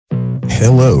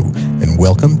Hello, and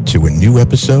welcome to a new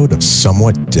episode of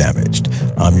Somewhat Damaged.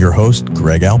 I'm your host,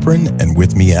 Greg Alperin, and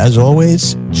with me, as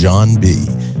always, John B.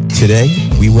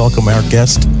 Today, we welcome our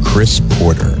guest, Chris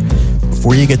Porter.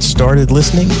 Before you get started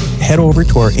listening, head over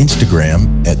to our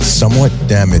Instagram at Somewhat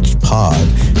Damaged Pod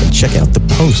and check out the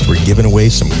post. We're giving away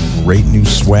some great new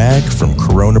swag from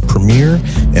Corona Premier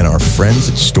and our friends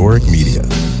at Storic Media.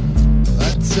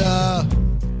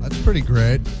 That's pretty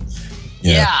great.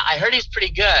 Yeah, I heard he's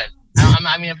pretty good.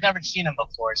 I've never seen him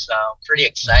before, so I'm pretty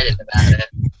excited about it.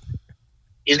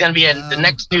 He's going to be the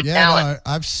next new talent.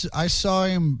 No, I saw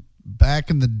him back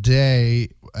in the day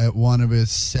at one of his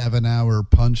 7-hour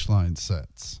punchline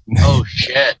sets. Oh,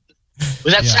 shit.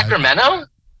 Was that Sacramento? It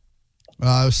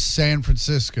was San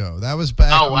Francisco. That was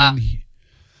back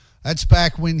that's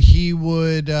back when he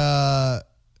would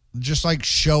just like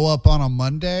show up on a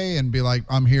Monday and be like,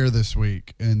 I'm here this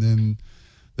week. And then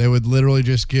they would literally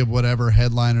just give whatever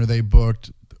headliner they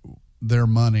booked their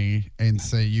money and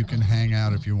say, you can hang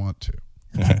out if you want to.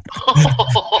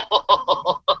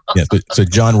 Yeah, so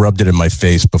John rubbed it in my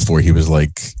face before. He was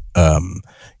like,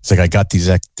 it's like, I got these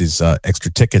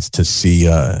extra tickets to see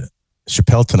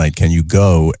Chappelle tonight. Can you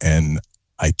go? And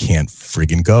I can't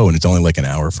friggin' go. And it's only like an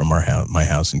hour from my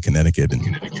house in Connecticut.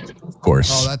 And of course.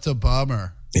 Oh, that's a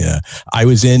bummer. Yeah. I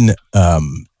was in,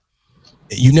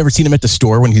 you've never seen him at the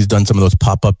store when he's done some of those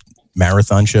pop-up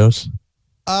marathon shows?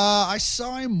 I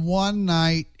saw him one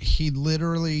night. He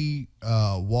literally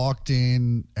walked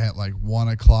in at like 1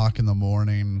 o'clock in the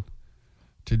morning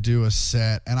to do a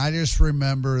set. And I just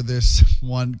remember this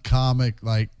one comic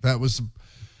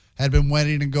had been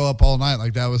waiting to go up all night.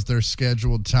 Like that was their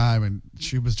scheduled time. And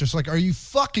she was just like, are you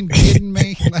fucking kidding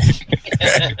me? By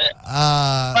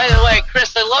the way,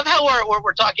 Chris, I love how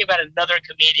we're talking about another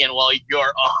comedian while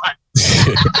you're on.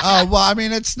 Well, I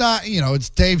mean, it's not, it's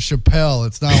Dave Chappelle.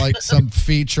 It's not like some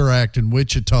feature act in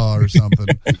Wichita or something.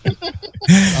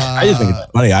 I just think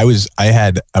it's funny. I was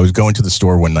going to the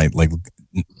store one night, like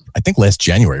I think last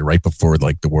January, right before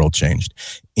like the world changed,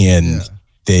 and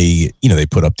they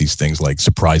put up these things like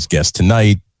surprise guest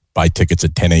tonight, buy tickets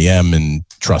at 10 a.m. and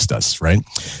trust us, right?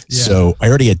 Yeah. So I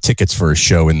already had tickets for a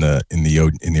show in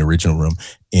the original room,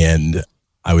 and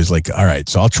I was like, all right,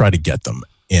 so I'll try to get them.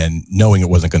 And knowing it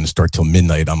wasn't going to start till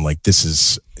midnight, I'm like,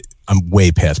 I'm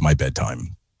way past my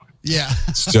bedtime. Yeah.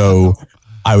 So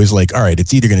I was like, all right,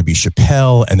 it's either going to be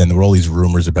Chappelle, and then there were all these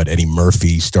rumors about Eddie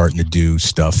Murphy starting to do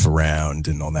stuff around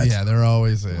and all that. Yeah, there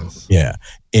always is. Yeah.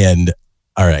 And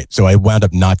all right, so I wound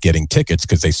up not getting tickets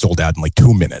because they sold out in like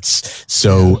 2 minutes.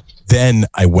 So then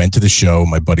I went to the show.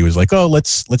 My buddy was like, oh,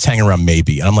 let's hang around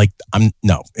maybe. And I'm like,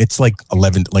 no, it's like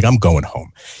 11, like I'm going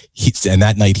home. And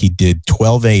that night he did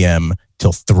 12 a.m.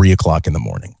 till 3 o'clock in the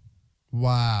morning.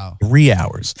 Wow. 3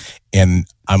 hours. And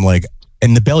I'm like,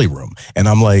 in the belly room. And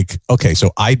I'm like, okay,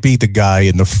 so I'd be the guy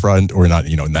in the front or not,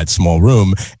 in that small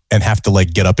room and have to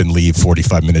like get up and leave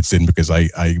 45 minutes in because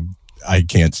I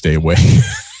can't stay away.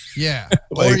 Yeah.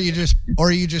 Like,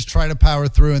 or you just try to power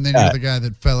through and then you're the guy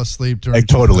that fell asleep during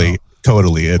totally.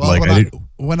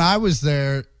 When I was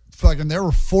there, fucking there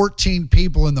were 14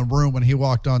 people in the room when he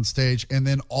walked on stage, and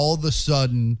then all of a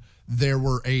sudden there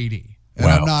were 80. And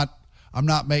wow. I'm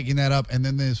not making that up. And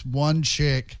then this one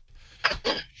chick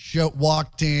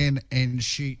walked in and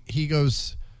he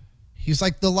goes, he's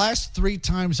like, the last 3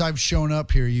 times I've shown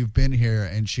up here, you've been here.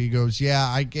 And she goes, yeah,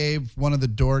 I gave one of the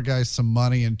door guys some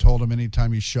money and told him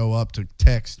anytime you show up to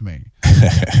text me.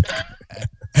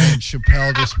 And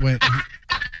Chappelle just went,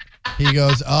 he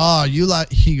goes,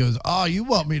 you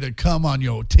want me to come on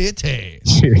your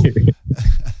titties.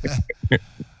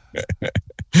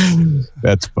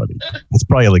 That's funny. It's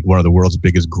probably like one of the world's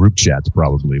biggest group chats,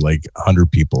 probably like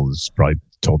 100 people has probably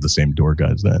told the same door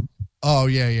guys that. Oh,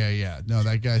 yeah. No,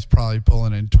 that guy's probably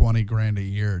pulling in $20,000 a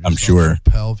year. I'm sure.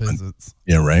 Chappelle visits.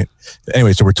 Yeah, right.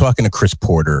 Anyway, so we're talking to Chris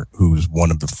Porter, who's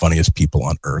one of the funniest people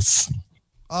on earth.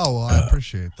 Oh, well, I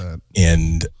appreciate that.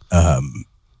 And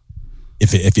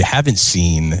if you haven't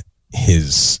seen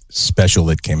his special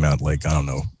that came out like, I don't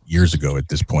know, years ago at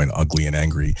this point, Ugly and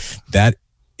Angry, that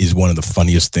is one of the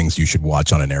funniest things you should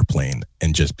watch on an airplane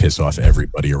and just piss off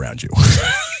everybody around you.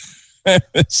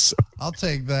 So, I'll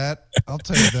take that.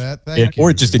 Thank you.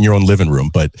 Or just in your own living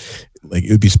room, but like it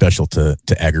would be special to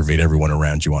aggravate everyone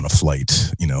around you on a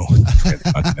flight,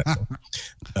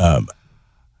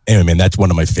 Anyway, man, that's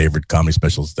one of my favorite comedy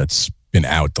specials that's been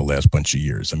out the last bunch of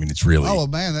years. I mean, it's really... Oh,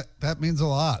 man, that means a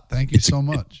lot. Thank you so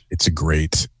much. It's a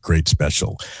great, great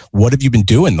special. What have you been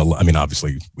doing?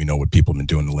 Obviously, we know what people have been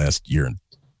doing the last year and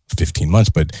 15 months,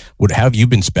 but how have you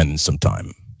been spending some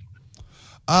time?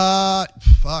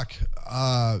 Fuck.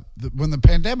 when the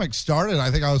pandemic started,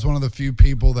 I think I was one of the few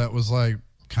people that was like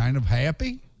kind of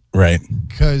happy. Right.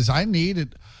 Because I've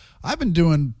been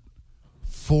doing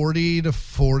 40 to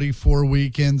 44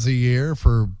 weekends a year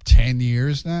for 10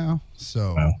 years now.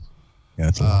 So, wow. Yeah,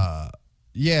 that's a lot.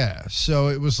 Yeah. So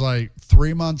it was like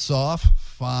 3 months off.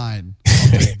 Fine.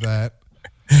 I'll take that.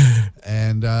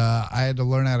 And I had to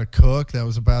learn how to cook. That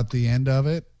was about the end of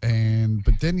it.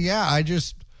 But then, yeah,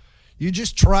 you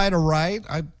just try to write.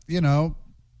 I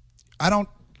don't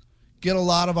get a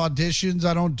lot of auditions.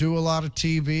 I don't do a lot of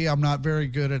TV. I'm not very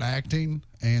good at acting.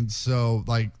 And so,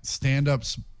 like,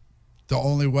 stand-up's the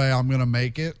only way I'm going to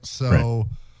make it. So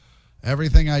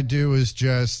everything I do is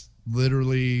just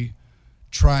literally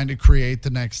trying to create the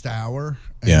next hour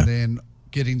and then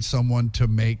getting someone to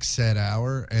make said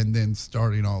hour and then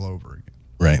starting all over again.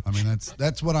 Right. I mean,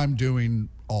 that's what I'm doing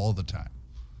all the time.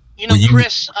 You know,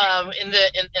 Chris, in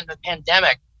the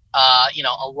pandemic,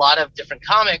 a lot of different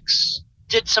comics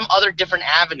did some other different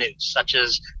avenues, such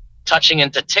as touching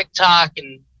into TikTok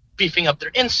and beefing up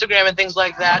their Instagram and things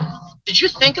like that. Did you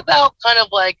think about kind of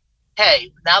like,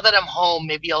 hey, now that I'm home,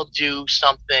 maybe I'll do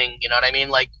something, you know what I mean?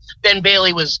 Like Ben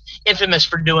Bailey was infamous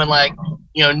for doing like,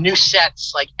 new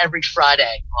sets like every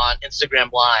Friday on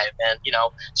Instagram Live. And,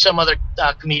 some other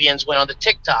comedians went on to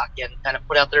TikTok and kind of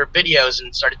put out their videos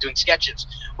and started doing sketches.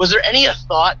 Was there any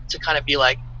thought to kind of be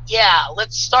like, yeah,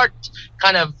 let's start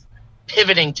kind of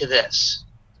pivoting to this?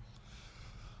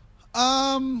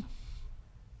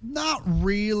 Not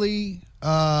really.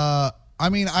 I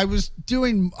mean, I was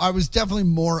definitely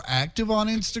more active on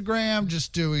Instagram,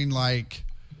 just doing like,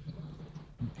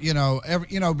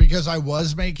 because I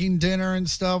was making dinner and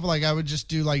stuff. Like I would just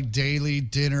do like daily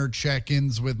dinner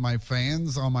check-ins with my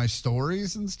fans on my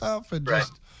stories and stuff. And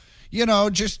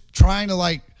just trying to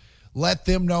like let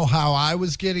them know how I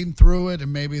was getting through it.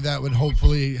 And maybe that would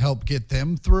hopefully help get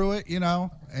them through it,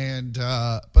 and,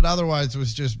 but otherwise it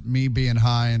was just me being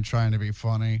high and trying to be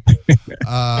funny.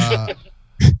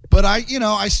 But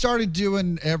I started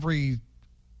doing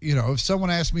if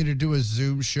someone asked me to do a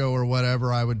Zoom show or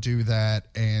whatever, I would do that.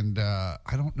 And I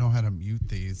don't know how to mute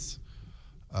these.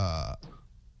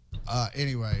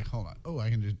 Anyway, hold on. Oh, I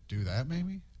can just do that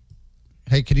maybe.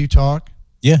 Hey, can you talk?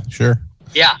 Yeah, sure.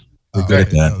 Yeah. We're good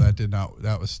at that. No,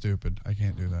 that was stupid. I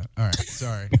can't do that. All right,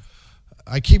 sorry.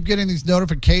 I keep getting these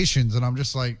notifications, and I'm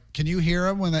just like, can you hear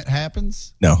them when that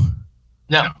happens? No.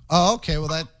 Oh, okay. Well,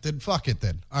 then fuck it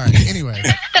then. All right. Anyway.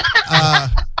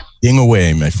 Ding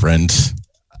away, my friend.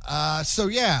 So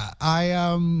yeah, but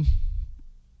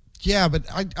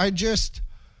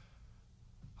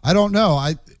I don't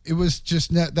know. It was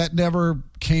just that never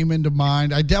came into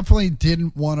mind. I definitely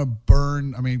didn't want to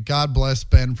burn. I mean, God bless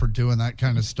Ben for doing that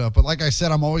kind of stuff. But like I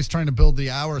said, I'm always trying to build the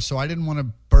hour, so I didn't want to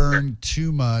burn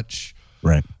too much.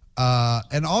 Right.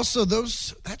 And also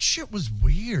that shit was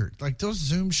weird. Like those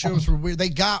Zoom shows were weird. They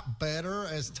got better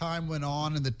as time went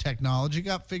on and the technology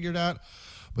got figured out.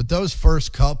 But those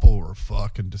first couple were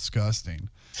fucking disgusting.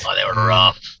 Oh, they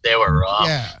were rough.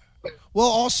 Yeah. Well,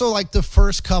 also like the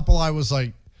first couple, I was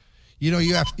like,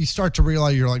 you start to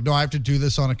realize you're like, no, I have to do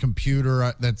this on a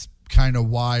computer that's kind of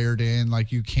wired in.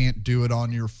 Like you can't do it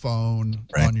on your phone,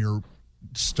 on your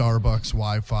Starbucks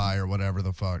Wi-Fi or whatever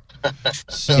the fuck.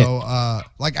 So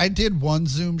like I did one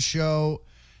Zoom show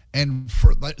and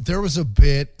there was a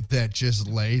bit that just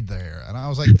laid there and I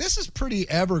was like, this is pretty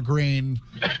evergreen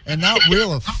and not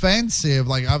real offensive.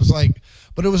 Like I was like,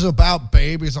 but it was about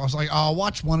babies. I was like, oh, I'll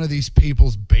watch one of these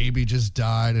people's baby just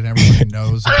died and everybody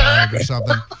knows about it or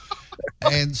something.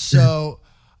 And so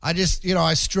I just,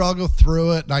 I struggle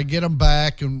through it and I get them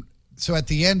back. And so at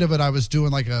the end of it, I was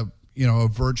doing like a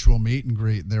virtual meet and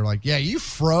greet. And they're like, yeah, you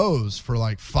froze for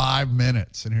like 5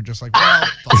 minutes. And you're just like, well,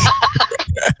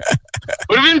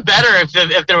 would have been better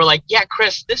if they were like, yeah,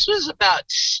 Chris, this was about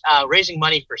raising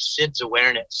money for SIDS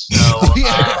awareness. So,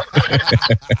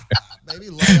 maybe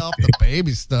lay off the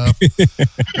baby stuff.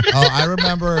 I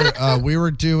remember we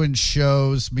were doing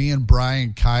shows, me and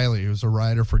Brian Kiley, who's a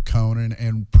writer for Conan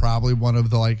and probably one of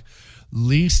the like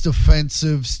least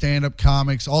offensive stand-up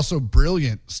comics, also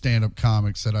brilliant stand-up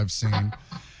comics that I've seen.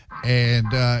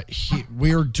 And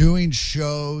we were doing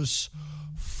shows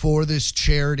for this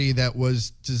charity that was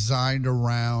designed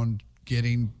around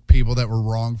getting people that were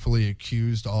wrongfully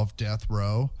accused off death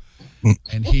row.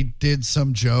 And he did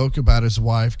some joke about his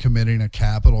wife committing a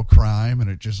capital crime, and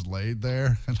it just laid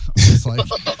there. And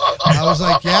I was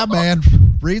like, yeah, man,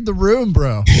 read the room,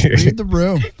 bro. Read the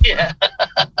room. Yeah.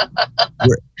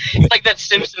 It's like that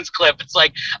Simpsons clip. It's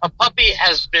like a puppy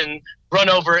has been run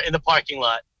over in the parking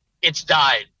lot. It's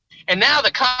died. And now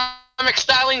the comic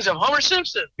stylings of Homer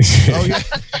Simpson. Oh, yeah.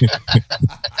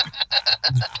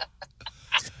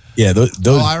 Yeah, those.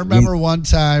 I remember one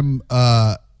time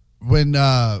when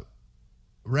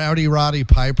Rowdy Roddy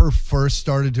Piper first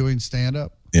started doing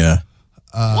stand-up. Yeah.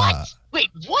 What? Wait,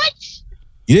 what?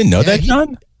 You didn't know that,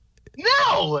 John?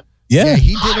 No. Yeah,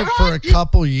 he did it for a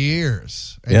couple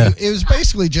years. And it was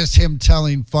basically just him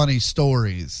telling funny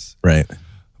stories. Right.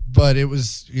 But it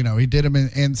was, he did them,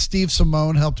 and Steve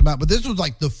Simone helped him out. But this was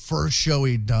like the first show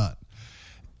he'd done.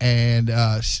 And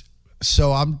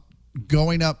so I'm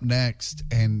going up next,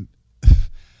 and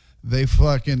they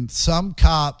some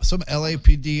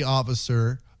LAPD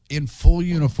officer in full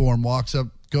uniform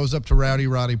goes up to Rowdy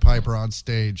Roddy Piper on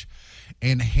stage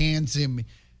and hands him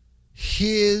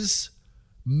his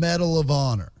Medal of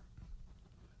Honor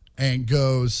and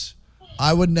goes,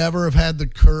 I would never have had the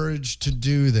courage to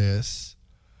do this,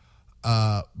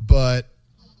 but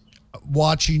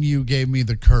watching you gave me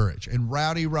the courage. And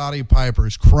Rowdy Roddy Piper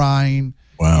is crying.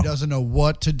 Wow. He doesn't know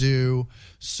what to do.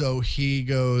 So he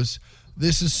goes,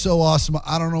 this is so awesome.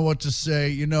 I don't know what to say.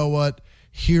 You know what?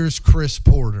 Here's Chris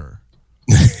Porter.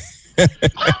 And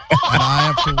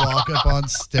I have to walk up on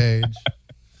stage.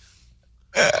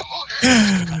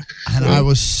 And I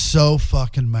was so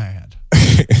fucking mad.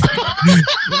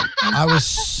 I was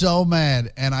so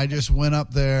mad. And I just went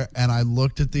up there and I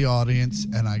looked at the audience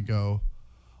and I go,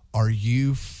 are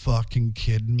you fucking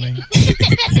kidding me?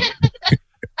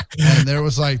 And there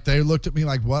was they looked at me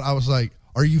like, what? I was like,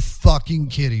 are you fucking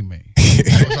kidding me?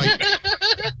 I was like,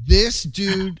 this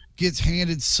dude gets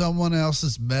handed someone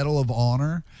else's Medal of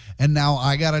Honor, and now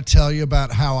I got to tell you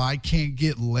about how I can't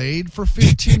get laid for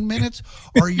 15 minutes?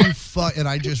 Are you And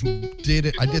I just did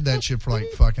it. I did that shit for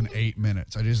fucking 8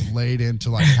 minutes. I just laid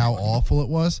into how awful it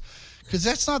was. Because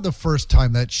that's not the first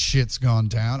time that shit's gone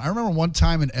down. I remember one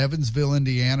time in Evansville,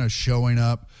 Indiana, showing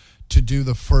up to do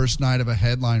the first night of a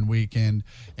headline weekend,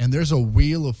 and there's a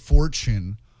Wheel of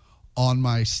Fortune on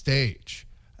my stage.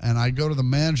 And I go to the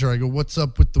manager, I go, what's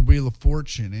up with the Wheel of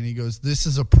Fortune? And he goes, this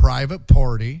is a private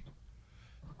party.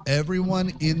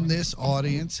 Everyone in this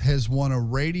audience has won a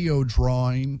radio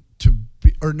drawing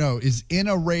is in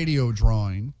a radio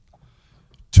drawing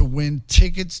to win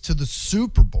tickets to the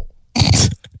Super Bowl.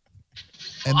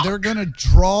 And they're going to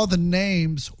draw the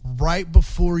names right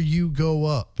before you go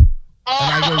up.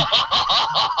 And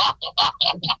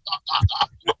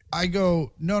I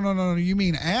go, no, you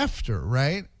mean after,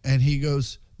 right? And he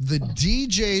goes, the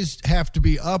DJs have to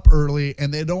be up early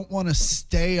and they don't want to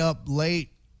stay up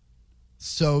late.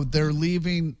 So they're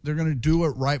leaving. They're going to do it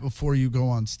right before you go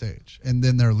on stage. And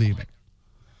then they're leaving.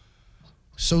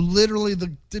 So literally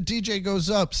the DJ goes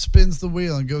up, spins the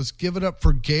wheel and goes, give it up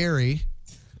for Gary.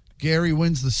 Gary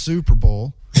wins the Super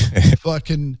Bowl.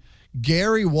 Fucking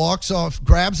Gary walks off,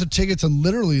 grabs the tickets and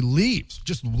literally leaves.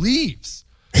 Just leaves.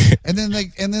 And then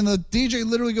the DJ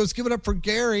literally goes, give it up for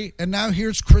Gary. And now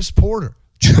here's Chris Porter.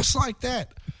 Just like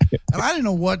that. And I didn't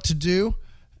know what to do.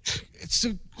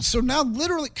 So now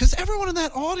literally, because everyone in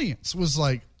that audience was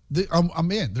like,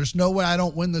 I'm in. There's no way I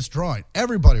don't win this drawing.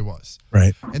 Everybody was.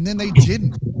 Right. And then they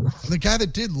didn't. And the guy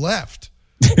that did left.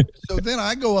 So then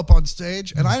I go up on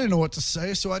stage and I didn't know what to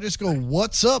say. So I just go,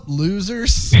 what's up,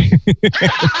 losers?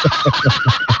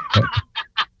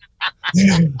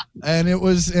 And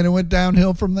it went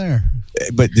downhill from there.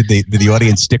 But did the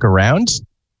audience stick around?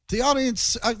 The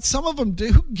audience, some of them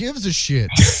did. Who gives a shit?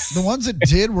 The ones that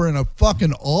did were in a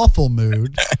fucking awful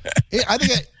mood. I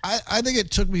think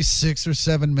it took me 6 or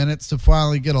 7 minutes to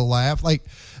finally get a laugh.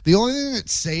 The only thing that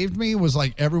saved me was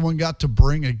everyone got to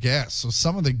bring a guest. So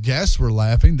some of the guests were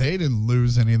laughing. They didn't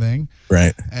lose anything.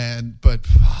 Right. But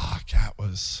fuck,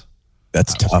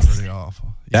 that's tough. Was pretty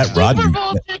awful. That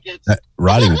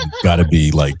Roddy got to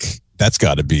be that's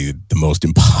got to be the most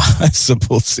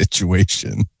impossible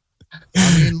situation.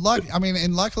 And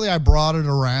luckily I brought it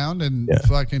around and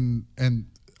and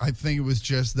I think it was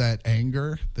just that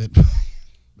anger that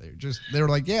they were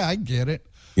like, yeah, I get it.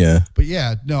 Yeah. But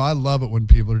yeah, no, I love it when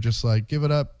people are just like, give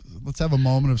it up. Let's have a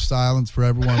moment of silence for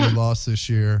everyone we lost this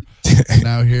year. And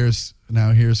now here's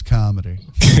comedy.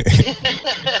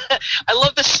 I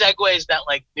love the segues that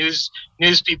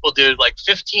news people do.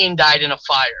 15 died in a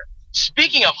fire.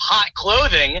 Speaking of hot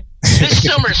clothing, this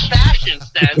summer's fashion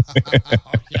sense.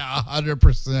 Yeah,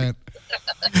 100%.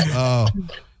 Oh,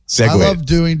 segue.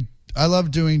 I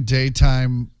love doing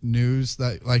daytime news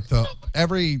that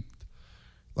every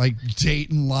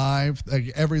Dayton Live,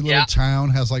 every little town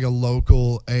has a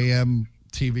local AM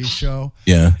TV show.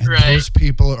 Yeah. And those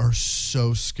people are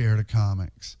so scared of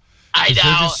comics. I know.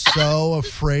 They're just so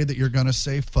afraid that you're going to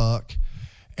say fuck.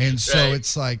 And so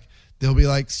it's they'll be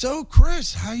like, so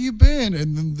Chris, how you been?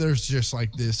 And then there's just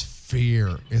this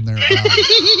fear in their eyes.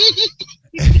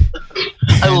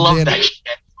 I love that shit.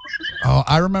 Oh,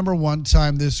 I remember one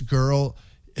time this girl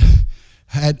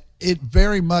had it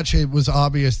very much. It was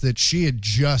obvious that she had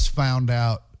just found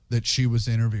out that she was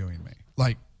interviewing me,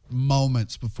 like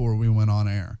moments before we went on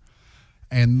air.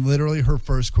 And literally her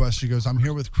first question goes, "I'm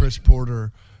here with Chris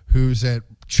Porter, who's at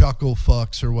Chuckle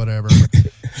Fucks or whatever."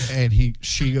 And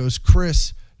she goes,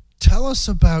 "Chris, tell us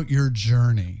about your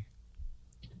journey."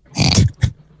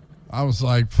 I was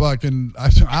like, fucking,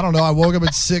 I don't know. I woke up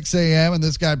at 6 a.m. and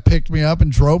this guy picked me up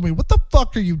and drove me. What the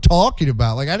fuck are you talking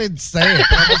about? Like, I didn't say it.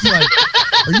 But I was like,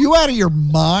 are you out of your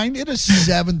mind? It is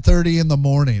 7:30 in the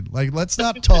morning. Like, let's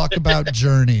not talk about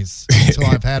journeys until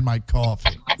I've had my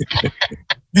coffee.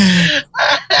 There's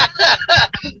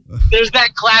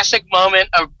that classic moment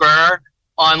of Burr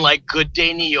on like Good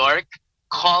Day New York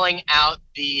calling out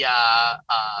the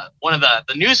one of the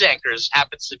news anchors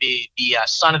happens to be the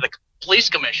son of the police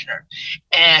commissioner,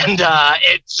 and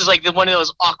it's just like one of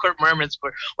those awkward moments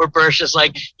where Burr's just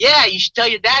like, "Yeah, you should tell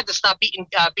your dad to stop beating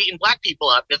black people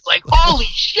up." It's like, holy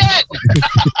shit.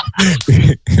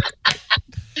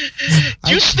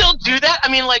 Do you still do that? I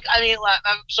mean,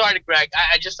 I'm sorry to Greg.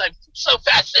 I'm so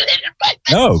fascinated by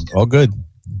this. No, all good.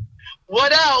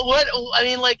 What I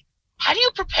mean, like, how do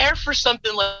you prepare for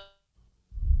something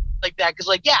like that? Because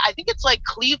like, yeah, I think it's like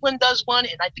Cleveland does one,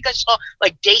 and I think I saw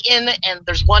like Dayton, and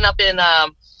there's one up in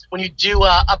when you do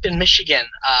up in Michigan,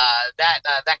 that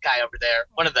guy over there,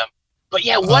 one of them. But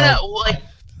yeah, like,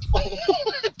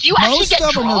 do you actually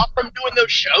get dropped from doing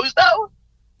those shows though?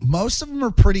 Most of them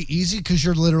are pretty easy because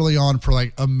you're literally on for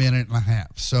like a minute and a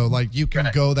half. So like you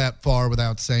can go that far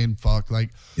without saying fuck.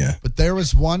 Like, yeah. But there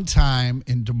was one time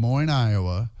in Des Moines,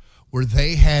 Iowa, where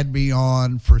they had me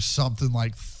on for something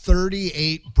like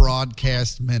 38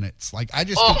 broadcast minutes. Like I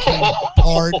just became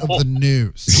part of the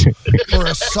news for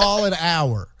a solid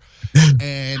hour.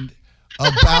 And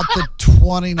about the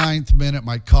 29th minute,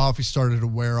 my coffee started to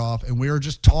wear off, and we were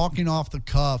just talking off the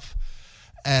cuff.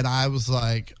 And I was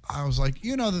like,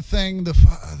 you know, the thing, the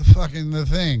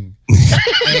thing.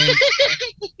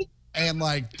 And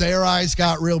like their eyes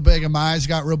got real big and my eyes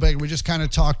got real big. And we just kind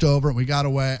of talked over it. And we got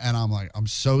away. And I'm like, I'm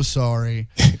so sorry.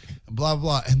 Blah,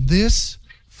 blah. And this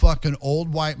fucking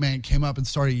old white man came up and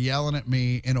started yelling at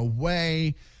me in a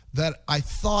way that I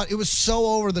thought it was so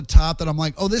over the top that I'm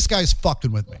like, oh, this guy's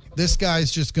fucking with me. This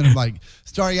guy's just going to like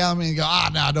start yelling at me and go,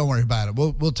 no, don't worry about it.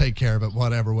 We'll take care of it.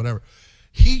 Whatever.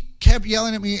 He kept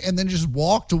yelling at me and then just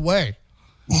walked away.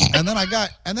 And then I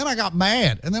got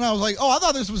mad. And then I was like, oh, I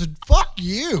thought this was a fuck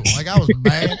you. Like I was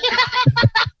mad.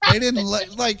 They didn't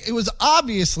like it was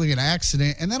obviously an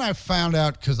accident. And then I found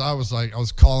out because I was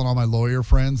calling all my lawyer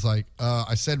friends. Like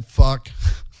I said fuck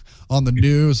on the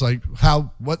news. Like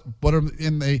what are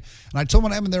in they? And I told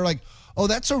them and they're like, oh,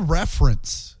 that's a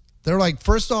reference. They're like,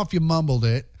 first off, you mumbled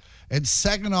it. And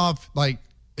second off, like,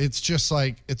 it's just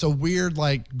like, it's a weird,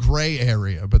 like, gray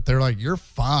area, but they're like, you're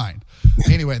fine.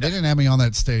 Anyway, they didn't have me on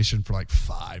that station for like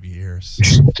 5 years.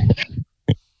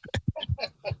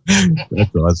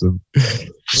 That's awesome.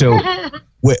 So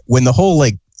when the whole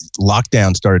like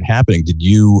lockdown started happening,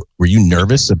 were you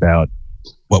nervous about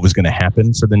what was going to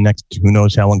happen for the next, who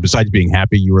knows how long, besides being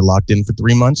happy you were locked in for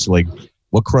 3 months? Like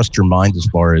what crossed your mind as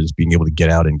far as being able to get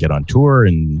out and get on tour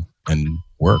and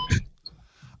work?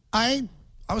 I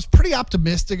was pretty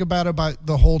optimistic about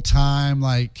the whole time.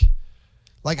 Like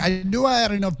I knew I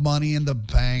had enough money in the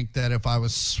bank that if I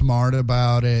was smart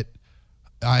about it,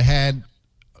 I had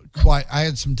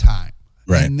some time.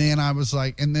 Right. And then I was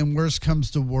like, and then worst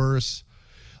comes to worst.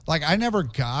 Like I never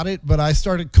got it, but I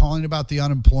started calling about the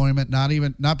unemployment,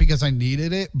 not because I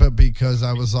needed it, but because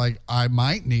I was like, I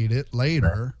might need it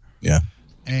later. Yeah.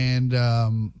 And,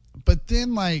 but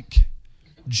then like,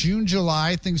 June,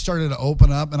 July, things started to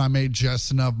open up, and I made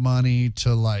just enough money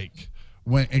to like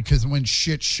because when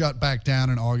shit shut back down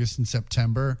in August and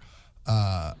September,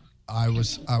 I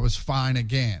was fine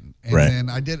again. And then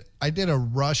I did a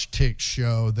Rush Tick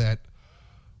show that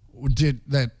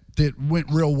went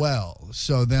real well.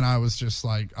 So then I was just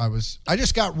like, I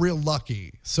just got real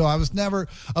lucky. So I was never,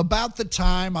 about the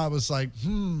time I was like,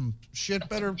 shit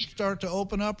better start to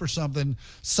open up or something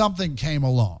came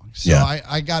along. So yeah.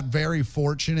 I got very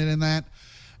fortunate in that.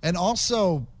 And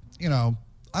also, you know,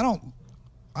 I don't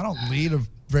lead a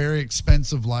very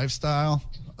expensive lifestyle.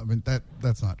 I mean,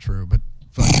 that's not true, but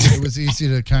it was easy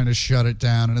to kind of shut it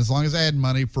down. And as long as I had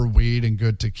money for weed and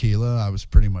good tequila, I was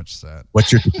pretty much set.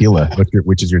 What's your tequila?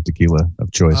 Which is your tequila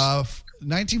of choice?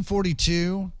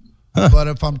 1942. Huh. But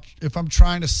if I'm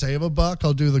trying to save a buck,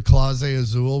 I'll do the Clase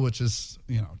Azul, which is,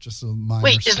 you know, just a minor.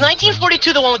 Wait, is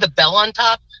 1942 the one with the bell on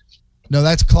top? No,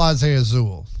 that's Clase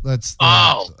Azul. That's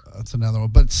another one.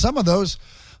 But some of those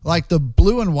like the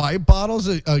blue and white bottles,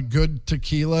 a good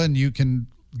tequila, and you can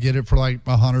get it for like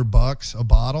 $100 a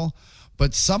bottle.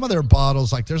 But some of their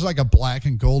bottles, like there's like a black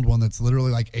and gold one that's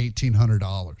literally like $1,800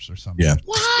 or something. Yeah.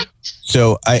 What?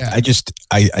 So I just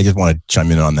want to chime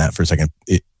in on that for a second.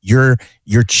 Your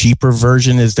cheaper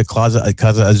version is the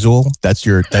Casa Azul. That's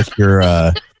your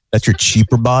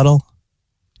cheaper bottle.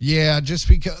 Yeah, just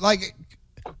because like,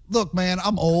 look, man,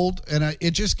 I'm old and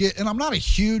I'm not a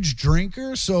huge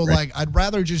drinker, so right. like I'd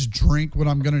rather just drink what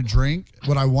I'm gonna drink,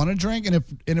 what I want to drink, and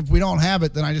if we don't have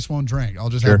it, then I just won't drink. I'll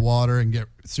just have water and get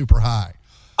super high.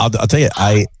 I'll tell you,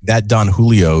 that Don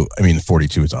Julio, I mean,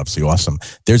 42 is obviously awesome.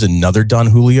 There's another Don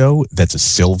Julio that's a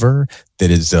silver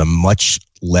that is a much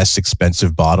less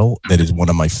expensive bottle that is one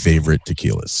of my favorite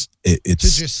tequilas.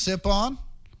 It's to just sip on.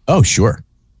 Oh, sure.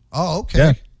 Oh, okay.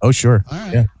 Yeah. Oh, sure. All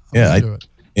right. Yeah.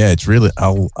 Yeah. It's really.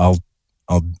 I'll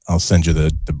send you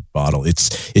the bottle.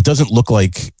 It doesn't look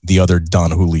like the other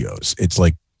Don Julios. It's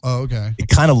like. Oh, okay. It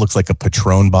kind of looks like a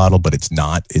Patron bottle, but it's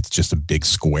not. It's just a big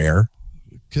square.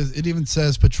 Because it even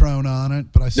says Patron on it,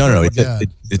 but I no.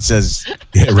 It says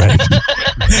right.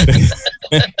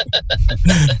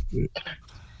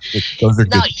 Those are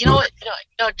now, you know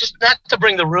what? Just not to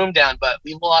bring the room down, but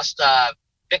we lost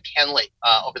Vic Henley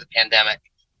over the pandemic,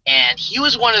 and he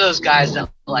was one of those guys that,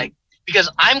 like, because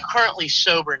I'm currently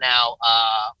sober now,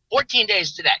 14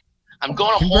 days today. I'm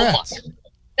going a whole month.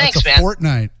 Thanks, That's a man.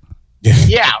 Fortnight.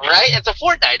 Yeah, right. It's a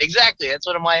fortnight, exactly. That's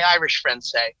what my Irish friends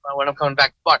say when I'm coming back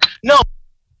to the bar. No.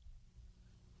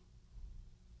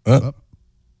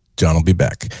 John will be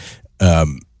back.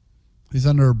 He's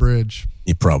under a bridge.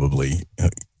 He probably,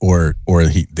 or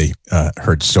they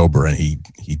heard sober and he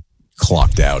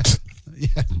clocked out.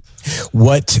 Yeah.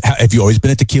 What have you always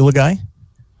been a tequila guy?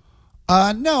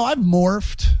 No, I've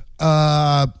morphed.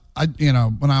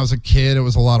 When I was a kid, it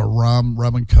was a lot of rum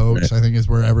and cokes. Right. I think is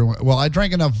where everyone. Well, I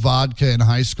drank enough vodka in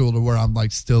high school to where I'm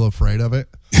like still afraid of it.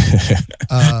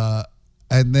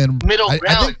 And then middle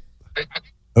ground.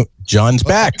 John's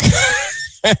back.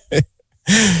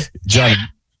 John,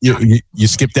 you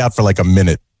skipped out for like a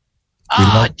minute.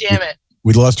 Damn it!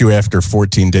 We lost you after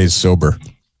 14 days sober.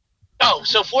 Oh,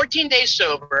 so 14 days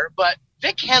sober, but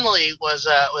Vic Henley was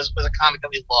a comic that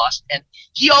we lost, and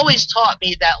he always taught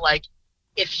me that, like,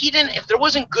 if there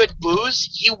wasn't good booze,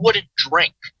 he wouldn't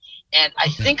drink. And I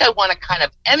think I want to kind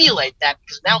of emulate that,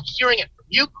 because now hearing it from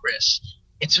you, Chris,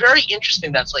 it's very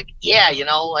interesting. That's like, yeah,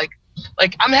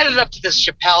 like I'm headed up to this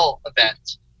Chappelle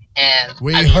event, and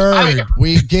we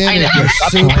get it. You're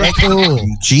super cool.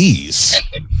 Jeez,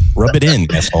 rub it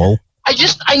in, asshole.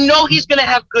 I know he's gonna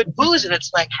have good booze, and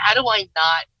it's like, how do I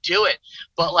not do it?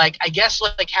 But like, I guess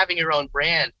like having your own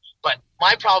brand. But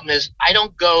my problem is I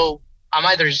don't go. I'm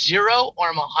either 0 or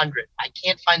I'm 100. I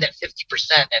can't find that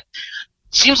 50%. And it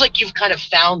seems like you've kind of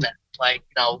found that. Like,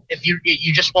 if you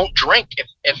just won't drink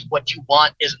if what you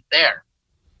want isn't there.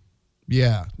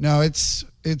 Yeah, no, it's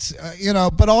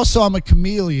but also I'm a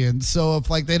chameleon. So if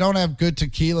like they don't have good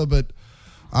tequila, but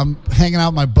I'm hanging out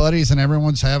with my buddies and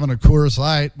everyone's having a Coors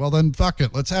Light, well then fuck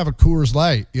it, let's have a Coors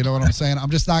Light. You know what I'm saying? I'm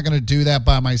just not going to do that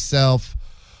by myself.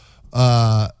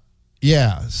 Yeah,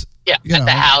 at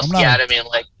the house. Yeah, I mean,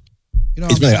 like. You know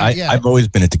what I'm saying? I've always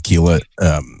been a tequila,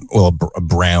 a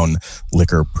brown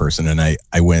liquor person, and I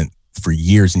went for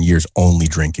years and years only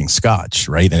drinking Scotch,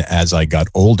 right? And as I got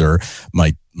older,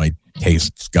 my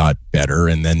tastes got better,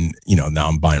 and then now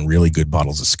I'm buying really good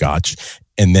bottles of Scotch.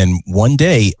 And then one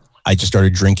day I just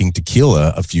started drinking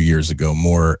tequila a few years ago,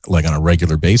 more like on a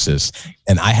regular basis,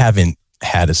 and I haven't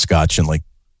had a Scotch in like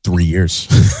 3 years.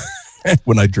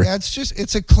 When I drink,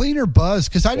 it's a cleaner buzz,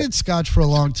 because I did Scotch for a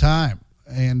long time.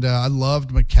 And I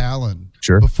loved Macallan.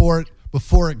 Sure.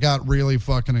 Before it got really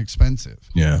fucking expensive.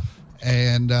 Yeah.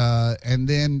 And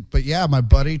then, but yeah, my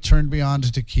buddy turned me on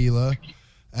to tequila,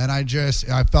 and I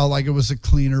felt like it was a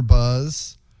cleaner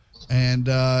buzz, and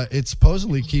it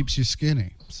supposedly keeps you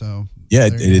skinny. So yeah,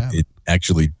 it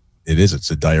actually is.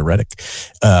 It's a diuretic.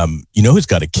 Who's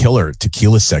got a killer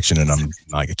tequila section, and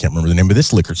I can't remember the name of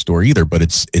this liquor store either, but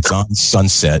it's on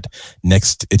Sunset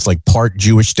next. It's like part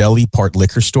Jewish deli, part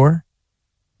liquor store.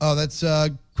 Oh, that's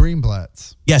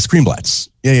Greenblatt's. Yes,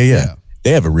 Greenblatt's. Yeah. They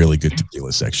have a really good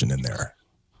tequila section in there.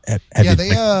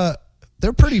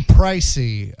 They're pretty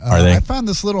pricey. Are they? I found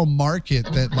this little market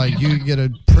that like you get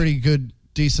a pretty good,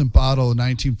 decent bottle of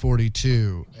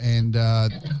 1942. And the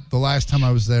last time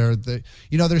I was there,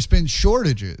 there's been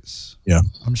shortages. Yeah,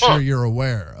 I'm sure you're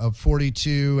aware of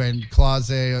 42 and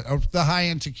Clase, the high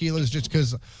end tequilas, just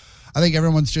because I think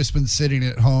everyone's just been sitting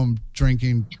at home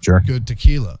drinking good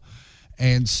tequila.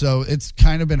 And so it's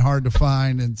kind of been hard to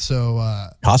find. And so,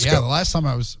 Costco. yeah, the last time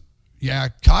I was, Yeah,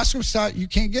 Costco stock. You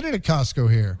can't get it at Costco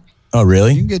here. Oh,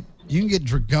 really? You can get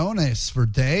Dragones for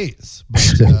days,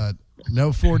 but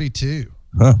no 42.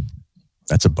 Huh.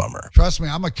 That's a bummer. Trust me,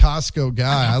 I'm a Costco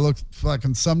guy. I look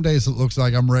fucking. Some days it looks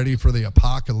like I'm ready for the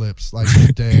apocalypse, like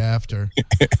the day after.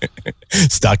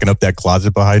 Stocking up that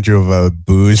closet behind you of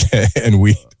booze and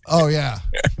weed. Oh yeah,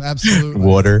 absolutely.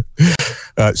 Water.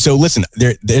 So listen,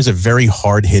 there's a very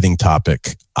hard hitting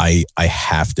topic I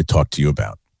have to talk to you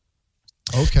about.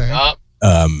 Okay.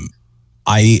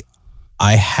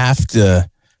 I have to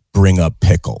bring up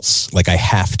pickles. Like I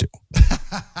have to.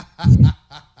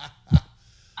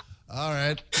 All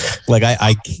right. Like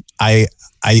I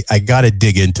got to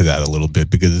dig into that a little bit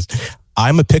because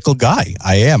I'm a pickle guy.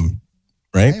 I am,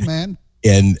 right? Hey man.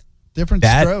 And different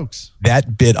strokes.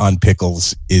 That bit on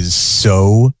pickles is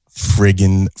so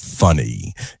friggin'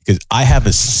 funny because I have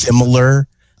a similar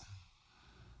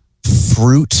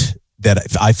fruit that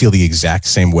I feel the exact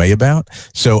same way about.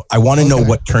 So I want to know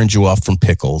what turns you off from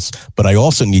pickles, but I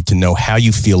also need to know how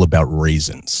you feel about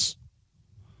raisins.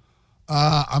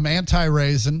 I'm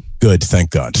anti-raisin. Good,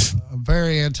 thank God. I'm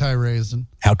very anti-raisin.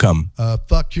 How come?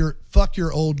 Fuck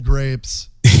your old grapes.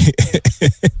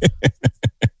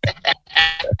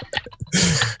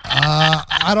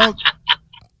 I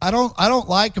don't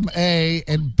like them. A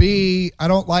and B. I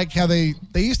don't like how they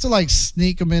used to like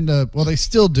sneak them into. Well, they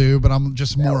still do, but I'm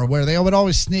just more aware. They would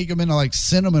always sneak them into like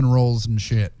cinnamon rolls and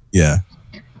shit. Yeah.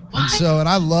 And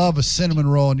I love a cinnamon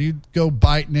roll, and you go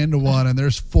biting into one, and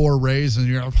there's 4 raisins.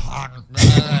 You're like,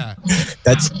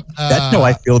 that's how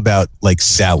I feel about like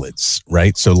salads,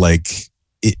 right? So like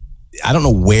I don't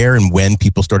know where and when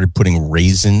people started putting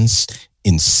raisins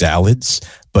in salads,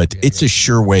 but it's a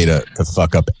sure way to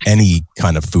fuck up any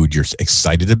kind of food you're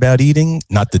excited about eating.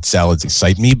 Not that salads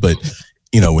excite me, but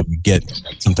you know, when you get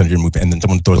sometimes you're moving and then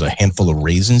someone throws a handful of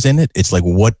raisins in it, it's like,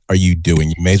 what are you doing?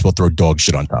 You may as well throw dog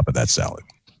shit on top of that salad.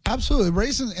 Absolutely.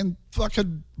 Raisins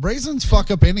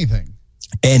fuck up anything.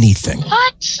 Anything.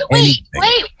 What? Wait,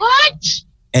 what?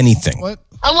 Anything. What?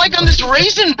 I'm like on this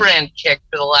raisin brand kick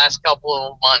for the last couple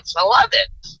of months. I love it.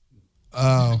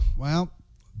 Oh, well,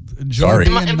 enjoy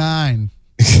being 9.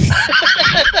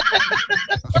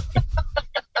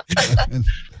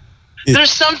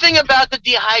 There's something about the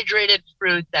dehydrated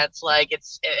fruit that's like it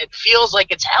feels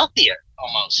like it's healthier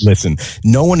almost. Listen,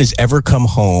 no one has ever come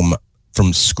home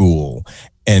from school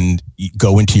and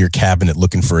go into your cabinet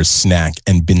looking for a snack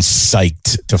and been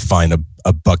psyched to find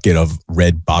a bucket of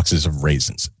red boxes of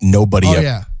raisins. Nobody ever.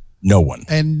 Yeah. No one.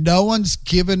 And no one's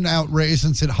given out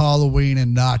raisins at Halloween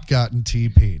and not gotten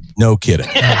TP'd. No kidding.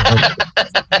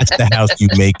 That's the house you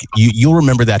make. You'll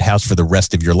remember that house for the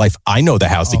rest of your life. I know the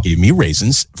house that gave me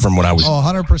raisins from when I was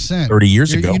 100%. 30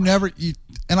 years ago.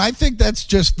 And I think that's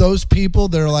just those people.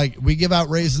 They're like, we give out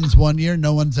raisins one year,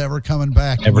 no one's ever coming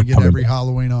back, and we get every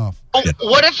Halloween off. Oh,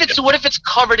 what if it's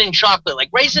covered in chocolate?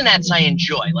 Like Raisinets, I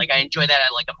enjoy. Like I enjoy that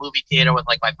at like a movie theater with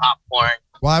like my popcorn.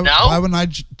 Why wouldn't I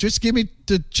just give me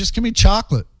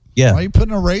chocolate? Yeah. Why are you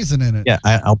putting a raisin in it? Yeah,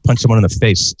 I'll punch someone in the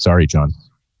face. Sorry, John.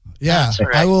 Yeah,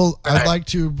 right. I will. I'd like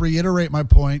to reiterate my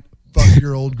point. Fuck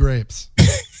your old grapes.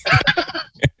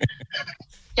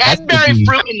 Cadbury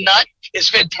fruit and nut is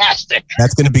fantastic.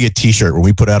 That's going to be a T-shirt when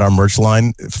we put out our merch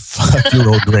line. Fuck your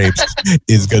old grapes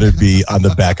is going to be on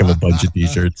the back of a bunch of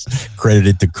T-shirts,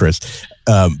 credited to Chris.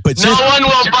 But no one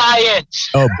will buy it.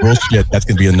 Oh bullshit! That's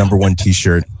going to be a #1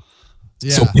 T-shirt.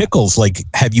 Yeah. So pickles, like,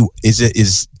 have you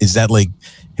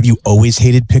always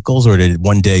hated pickles, or did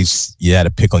one day you had a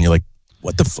pickle and you're like,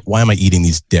 why am I eating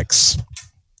these dicks?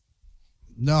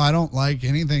 No, I don't like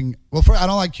anything. Well, I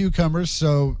don't like cucumbers,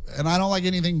 and I don't like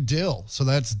anything dill. So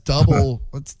that's double.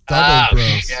 That's double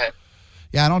gross. Shit.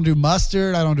 Yeah, I don't do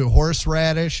mustard. I don't do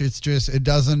horseradish. It's just it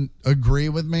doesn't agree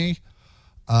with me.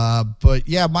 But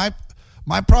yeah, my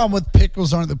problem with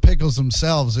pickles aren't the pickles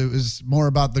themselves. It was more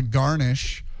about the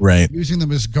garnish. Right. Using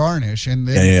them as garnish, and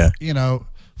then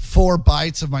 4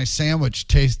 bites of my sandwich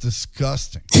taste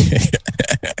disgusting.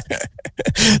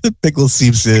 The pickle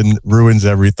seeps in, ruins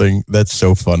everything. That's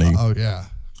so funny. Oh yeah.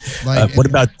 What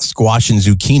about squash and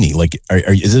zucchini? Like,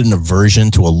 is it an aversion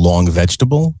to a long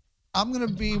vegetable? I'm gonna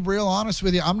be real honest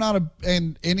with you. I'm not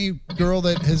and any girl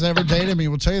that has ever dated me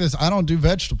will tell you this. I don't do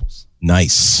vegetables.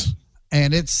 Nice.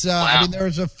 And it's I mean,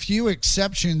 there's a few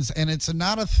exceptions, and it's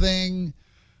not a thing.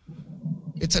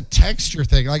 It's a texture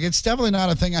thing. Like, it's definitely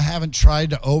not a thing I haven't tried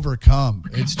to overcome.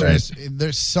 It's just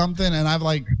there's something, and I've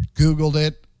like Googled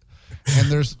it,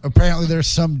 and there's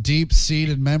some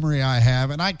deep-seated memory I have,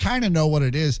 and I kind of know what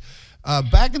it is.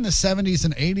 Back in the 70s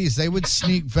and 80s, they would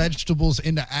sneak vegetables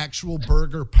into actual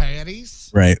burger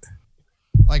patties. Right.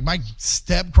 Like my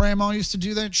step-grandma used to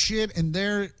do that shit, and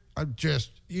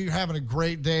you're having a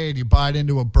great day and you bite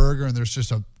into a burger and there's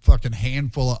just a fucking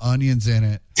handful of onions in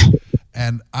it.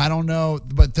 And I don't know,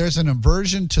 but there's an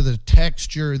aversion to the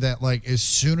texture that, like, as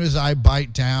soon as I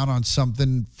bite down on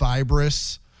something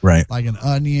fibrous, right, like an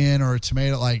onion or a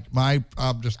tomato, like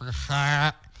I'm just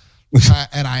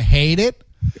and I hate it,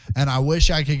 and I wish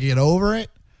I could get over it.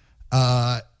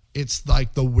 It's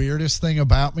like the weirdest thing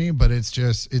about me, but it's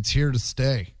here to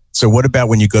stay. So what about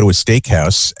when you go to a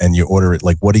steakhouse and you order it?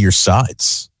 Like, what are your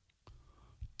sides?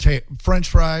 French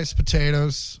fries,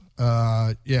 potatoes,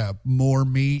 more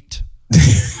meat.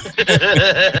 Can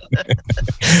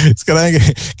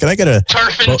I get a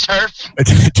turf and turf?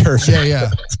 Turf. Yeah.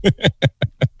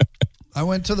 I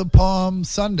went to the Palm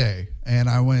Sunday and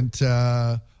I went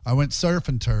surf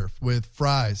and turf with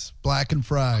fries, blackened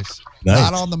fries.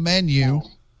 Nice. Not on the menu,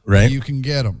 right? You can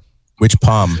get them. Which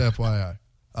Palm? Just FYI,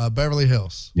 Beverly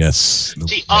Hills. Yes.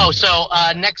 So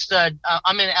next,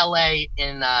 I'm in LA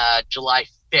in July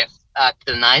 5th to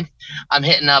the 9th. I'm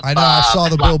hitting up. I know. I saw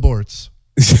the billboards.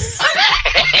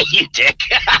 You dick.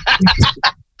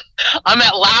 I'm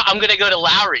gonna go to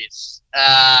Lowry's.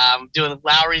 I'm doing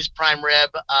Lowry's prime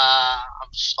rib.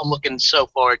 I'm looking so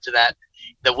forward to that.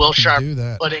 The Will Sharp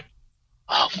pudding.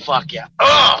 Oh fuck yeah!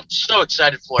 Oh, I'm so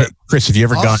excited for it. Chris, have you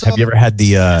ever had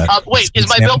the? Wait, is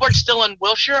my billboard still in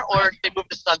Wilshire or they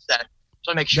moved to Sunset?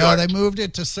 So I make sure. No, they moved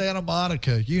it to Santa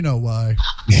Monica. You know why?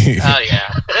 Oh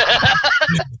yeah.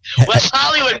 West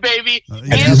Hollywood, baby. Have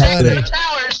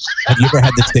you ever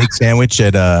had the steak sandwich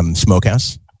at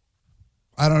Smokehouse?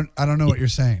 I don't know what you're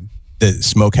saying. The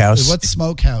Smokehouse. What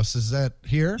Smokehouse is that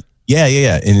here?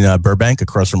 Yeah. In Burbank,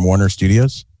 across from Warner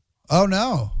Studios. Oh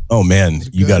no. Oh man,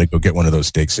 you got to go get one of those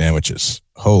steak sandwiches.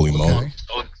 Holy moly!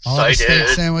 So I'll have a steak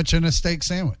sandwich and a steak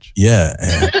sandwich. Yeah.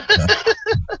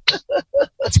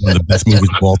 It's one of the best movies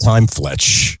of all time,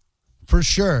 Fletch. For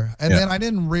sure. And then I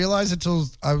didn't realize it till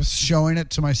I was showing it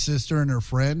to my sister and her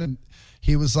friend, and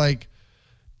he was like,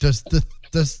 does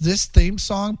this theme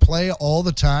song play all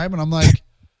the time? And I'm like,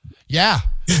 yeah.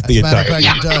 As a matter of fact,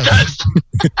 it does.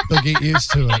 They'll get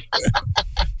used to it.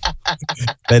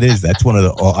 That's one of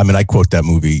the, I mean, I quote that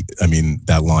movie,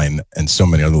 that line and so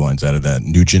many other lines out of that.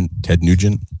 Ted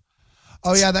Nugent.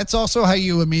 Oh yeah, that's also how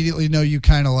you immediately know you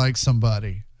kind of like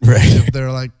somebody. Right. If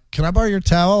they're like, can I borrow your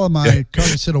towel? Am I going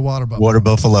to sit a water buffalo? Water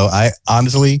buffalo. I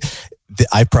honestly,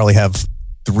 I probably have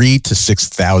 3,000 to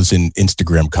 6,000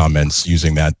 Instagram comments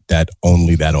using that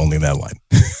line.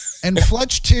 And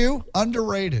Fletch too,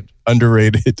 underrated.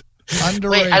 Underrated.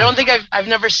 Wait, I don't think I've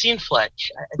never seen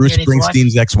Fletch. Bruce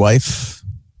Springsteen's ex-wife.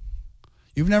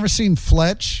 You've never seen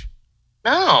Fletch?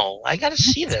 No, I got to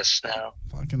see this now.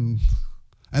 Fucking,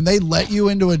 and they let you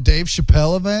into a Dave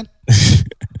Chappelle event?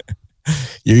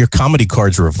 Your comedy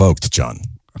card's revoked, John.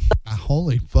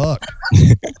 Holy fuck.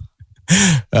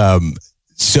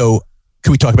 So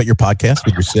can we talk about your podcast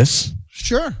with your sis?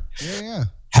 Sure. Yeah.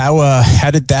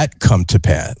 How did that come to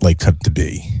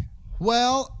be?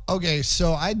 Well, okay,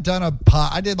 so I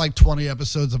did like 20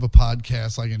 episodes of a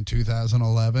podcast like in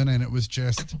 2011, and it was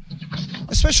just,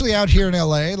 especially out here in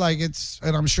LA,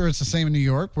 and I'm sure it's the same in New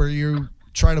York, where you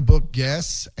try to book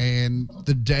guests and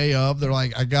the day of they're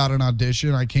like, I got an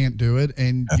audition, I can't do it,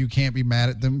 and you can't be mad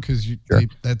at them because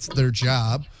that's their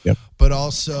job. Yep. But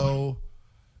also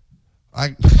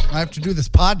I have to do this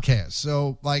podcast,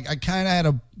 so like I kind of had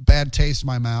a bad taste in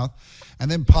my mouth, and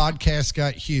then podcasts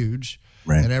got huge.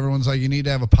 Right. And everyone's like, you need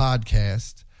to have a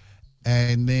podcast.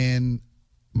 And then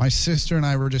my sister and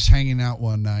I were just hanging out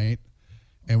one night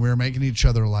and we were making each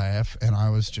other laugh. And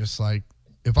I was just like,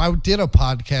 if I did a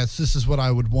podcast, this is what I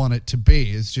would want it to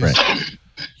be. It's just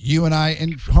you and I,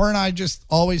 and her and I just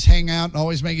always hang out and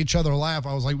always make each other laugh.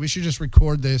 I was like, we should just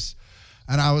record this.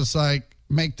 And I was like,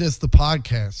 make this the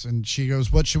podcast. And she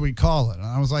goes, what should we call it? And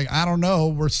I was like, I don't know.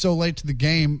 We're so late to the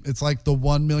game. It's like the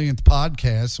 1 millionth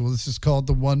podcast. So let's just call it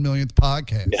the 1 millionth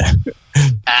podcast.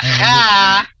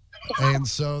 Yeah. And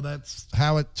so that's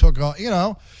how it took off,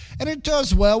 and it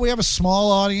does well. We have a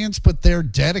small audience, but they're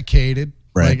dedicated.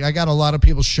 Right. Like I got a lot of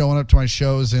people showing up to my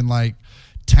shows in like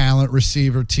talent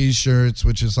receiver t-shirts,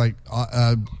 which is like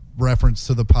a reference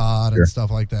to the pod and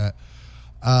stuff like that.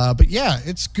 But yeah,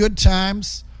 it's good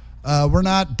times. We're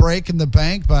not breaking the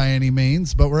bank by any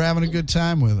means, but we're having a good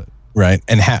time with it. Right.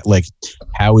 And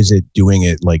how is it doing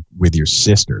it like with your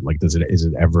sister? Like, is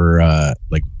it ever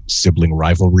like sibling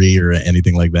rivalry or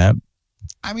anything like that?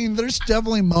 I mean, there's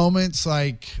definitely moments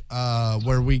like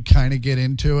where we kind of get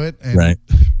into it and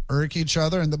irk each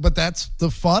other, but that's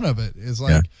the fun of it. Is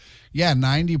like,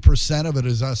 90% of it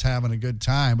is us having a good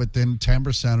time, but then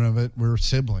 10% of it we're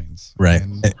siblings. Right.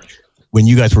 And when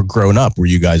you guys were growing up, were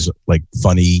you guys like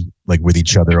funny, like with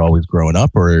each other always growing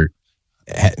up, or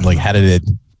like how did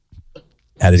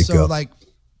it so go? Like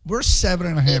we're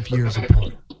 7.5 years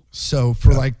apart. So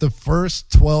for like the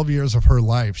first 12 years of her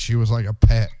life, she was like a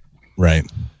pet. Right.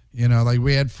 You know, like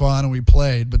we had fun and we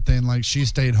played, but then like she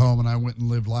stayed home and I went and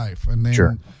lived life. And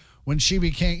then when she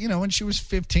became, you know, when she was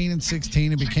 15 and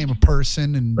 16 and became a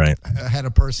person and had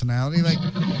a personality, like,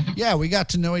 yeah, we got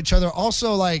to know each other.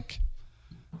 Also, like,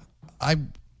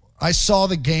 I saw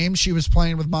the games she was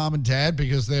playing with mom and dad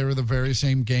because they were the very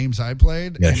same games I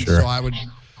played. Yeah, and sure. So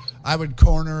I would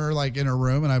corner her like in her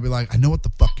room and I'd be like, I know what the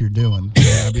fuck you're doing.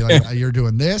 And I'd be like, you're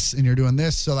doing this and you're doing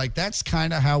this. So like, that's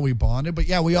kind of how we bonded. But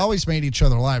yeah, we always made each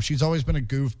other laugh. She's always been a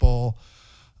goofball.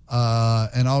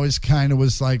 And always kind of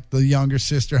was like the younger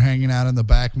sister hanging out in the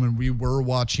back when we were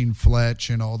watching Fletch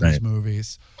and all these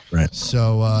movies. Right.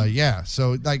 So, yeah.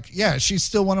 So like, yeah, she's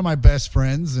still one of my best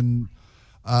friends. And,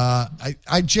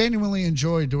 I genuinely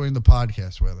enjoy doing the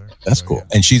podcast with her. That's cool.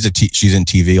 Yeah. And she's in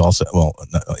TV also. Well,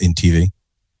 in TV.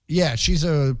 Yeah, she's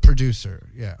a producer.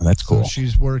 Yeah, that's cool. So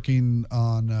she's working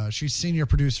on. She's senior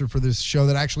producer for this show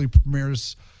that actually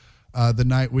premieres the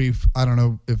night I don't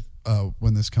know if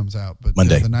when this comes out, but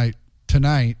Monday, the night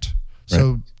tonight.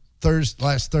 So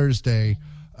last Thursday,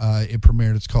 it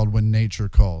premiered. It's called When Nature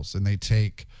Calls, and they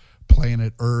take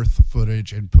Planet Earth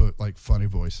footage and put like funny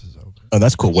voices over it. Oh,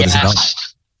 that's cool. What is it on?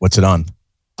 What's it on?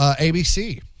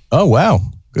 ABC. Oh, wow.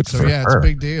 Good for her. So yeah, it's a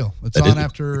big deal. It's on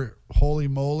after Holy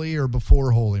Moly or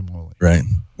before Holy Moly. Right.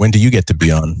 When do you get to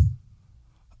be on?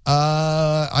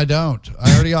 I don't.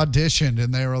 I already auditioned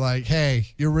and they were like, hey,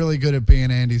 you're really good at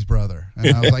being Andy's brother.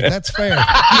 And I was like, that's fair.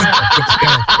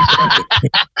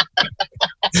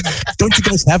 Don't you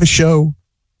guys have a show?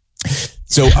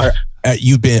 So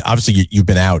you've been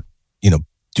out, you know,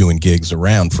 doing gigs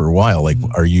around for a while. Like,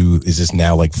 is this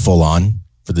now like full on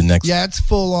for the next? Yeah, it's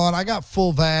full on. I got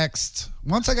full vaxxed.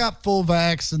 Once I got full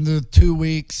vaxxed in the 2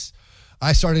 weeks,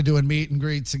 I started doing meet and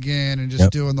greets again and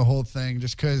just doing the whole thing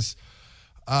just because,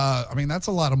 I mean, that's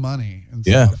a lot of money. And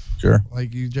stuff. Sure.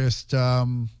 Like you just, you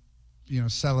know,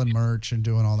 selling merch and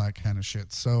doing all that kind of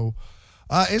shit. So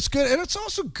it's good. And it's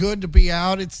also good to be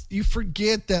out. You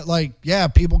forget that, like, yeah,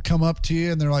 people come up to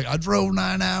you and they're like, I drove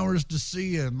 9 hours to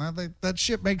see you. And I think that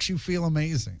shit makes you feel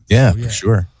amazing. Yeah, for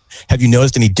sure. Have you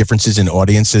noticed any differences in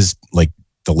audiences, like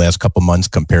the last couple months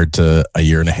compared to a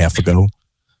year and a half ago?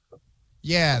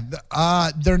 Yeah.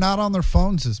 They're not on their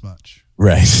phones as much.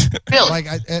 Right. Like,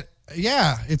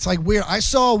 yeah, it's like weird. I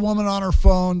saw a woman on her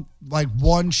phone, like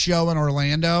one show in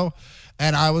Orlando,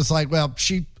 and I was like, well,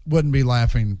 she wouldn't be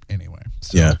laughing anyway.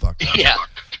 So fuck her. Yeah.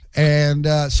 And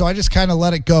so I just kind of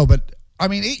let it go. But I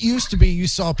mean, it used to be you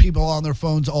saw people on their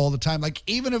phones all the time, like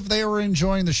even if they were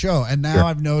enjoying the show. And now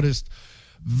I've noticed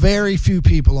very few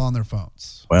people on their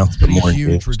phones. Well, it's been a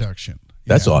huge reduction.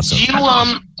 That's awesome.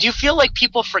 Do you feel like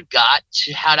people forgot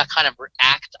how to kind of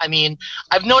react? I mean,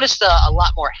 I've noticed a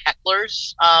lot more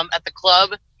hecklers at the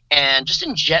club, and just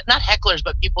not hecklers,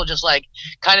 but people just like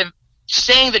kind of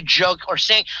saying the joke or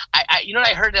saying, you know what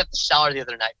I heard at the Cellar the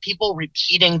other night? People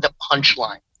repeating the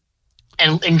punchline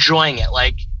and enjoying it,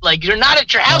 like you're not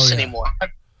at your house anymore.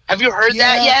 Have you heard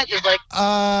that yet? It's like,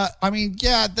 I mean,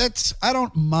 yeah, I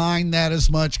don't mind that as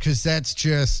much because that's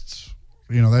just.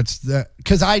 You know, that's that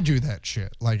because I do that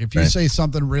shit. Like, if you say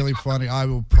something really funny, I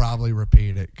will probably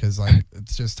repeat it because, like,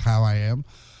 it's just how I am.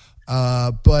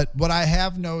 But what I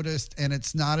have noticed, and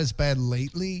it's not as bad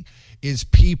lately, is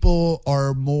people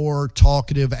are more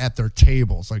talkative at their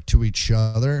tables, like to each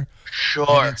other. Sure.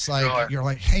 And it's like, you're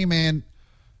like, hey, man,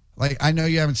 like, I know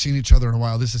you haven't seen each other in a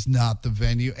while. This is not the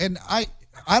venue. And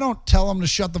I don't tell them to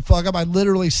shut the fuck up. I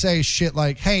literally say shit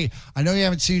like, hey, I know you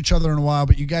haven't seen each other in a while,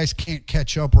 but you guys can't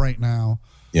catch up right now.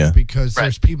 Yeah. Because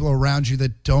there's people around you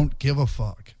that don't give a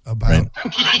fuck about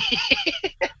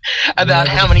about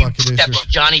how many steps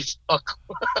Johnny took.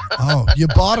 Oh, you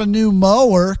bought a new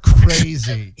mower?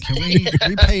 Crazy. Can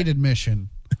we paid admission?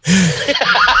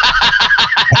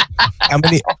 How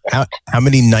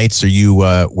many nights are you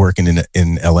working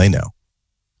in LA now?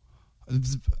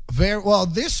 Very well.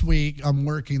 This week I'm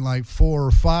working like 4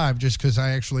 or 5 just because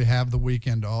I actually have the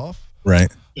weekend off.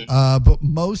 Right. But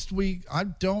most week I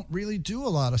don't really do a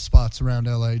lot of spots around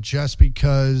LA just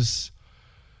because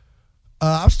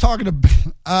I was talking to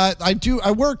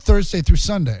I work Thursday through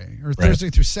Sunday or Thursday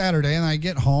through Saturday, and I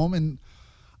get home and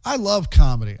I love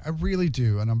comedy. I really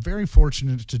do, and I'm very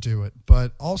fortunate to do it.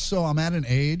 But also I'm at an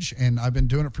age, and I've been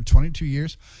doing it for 22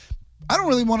 years. I don't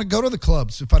really want to go to the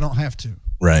clubs if I don't have to.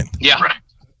 Right. Yeah. Right.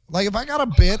 Like, if I got a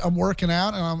bit, I'm working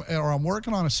out, and I'm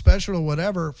working on a special or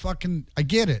whatever. Fucking, I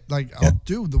get it. Like, I'll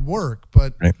do the work,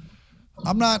 but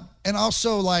I'm not. And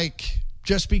also, like,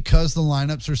 just because the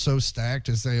lineups are so stacked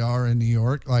as they are in New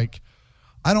York, like,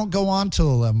 I don't go on till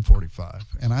 11:45,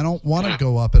 and I don't want to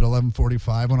go up at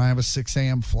 11:45 when I have a 6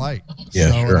 a.m. flight.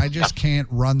 Yeah, sure. And I just can't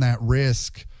run that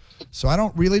risk. So I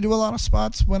don't really do a lot of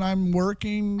spots when I'm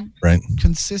working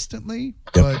consistently,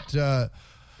 but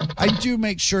I do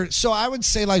make sure. So I would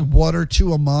say like 1 or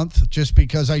 2 a month, just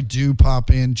because I do pop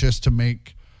in just to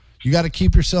make. You got to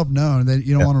keep yourself known that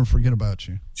you don't want to forget about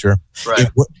you. Sure. Right.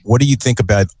 What do you think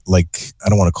about, like, I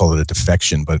don't want to call it a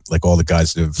defection, but like all the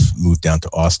guys that have moved down to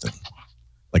Austin?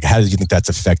 Like, how do you think that's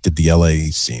affected the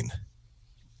LA scene?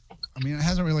 I mean, it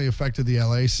hasn't really affected the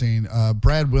LA scene.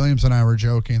 Brad Williams and I were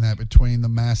joking that between the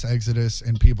mass exodus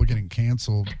and people getting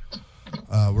canceled,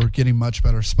 we're getting much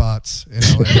better spots in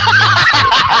LA.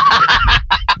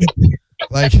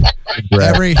 Like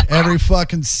every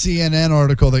fucking CNN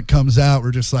article that comes out,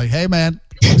 we're just like, hey man,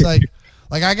 it's like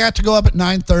I got to go up at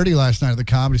 9:30 last night at the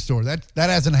Comedy Store. That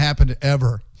hasn't happened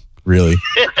ever. Really?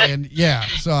 And yeah,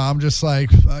 so I'm just like,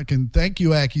 fucking thank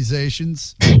you,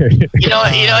 accusations. You know,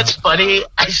 it's funny.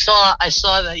 I saw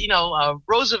that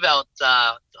Roosevelt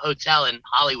Hotel in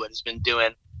Hollywood has been doing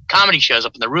comedy shows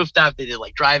up on the rooftop. They did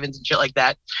like drive-ins and shit like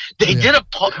that. They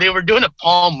were doing a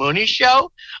Paul Mooney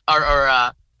show or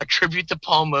a tribute to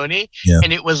Paul Mooney,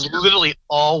 and it was literally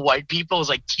all white people. It was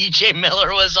like T.J.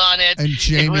 Miller was on it, and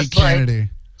Jamie Kennedy.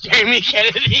 Jamie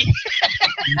Kennedy.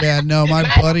 Yeah, no, my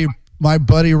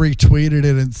buddy retweeted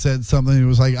it and said something. It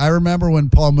was like, I remember when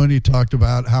Paul Mooney talked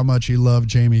about how much he loved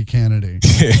Jamie Kennedy.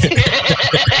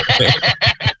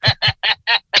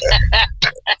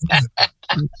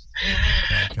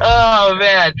 Oh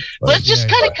man, let's just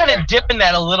kind of dip in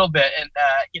that a little bit, and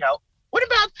what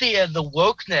about the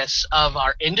wokeness of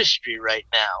our industry right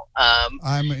now?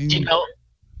 I mean,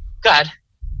 God,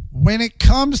 when it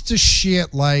comes to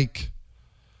shit like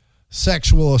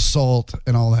sexual assault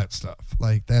and all that stuff,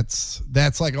 like that's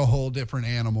like a whole different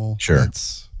animal. Sure.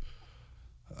 Let's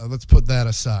put that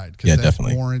aside, because that's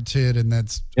definitely warranted, and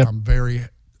that's I'm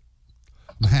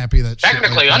happy that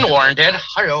technically like unwarranted.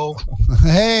 Hello.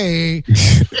 Hey,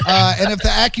 and if the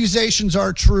accusations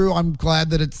are true, I'm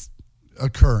glad that it's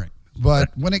occurring. But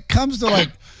when it comes to like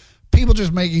people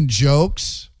just making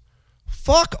jokes,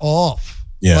 fuck off.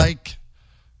 Yeah. Like,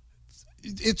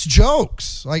 it's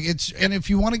jokes. Like, and if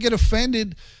you want to get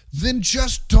offended, then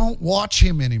just don't watch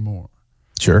him anymore.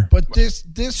 Sure. But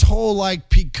this whole like,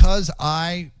 because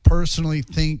I personally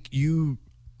think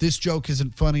this joke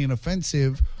isn't funny and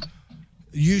offensive,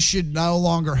 you should no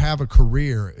longer have a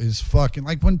career, is fucking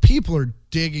like when people are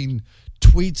digging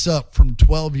tweets up from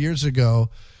 12 years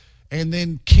ago and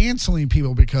then canceling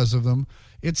people because of them.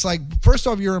 It's like, first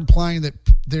off, you're implying that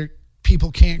people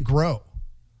can't grow.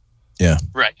 Yeah.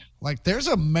 Right. Like there's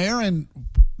a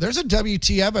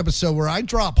WTF episode where I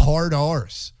drop hard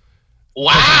R's.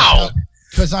 Wow.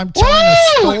 Because I'm telling a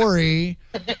story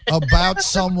about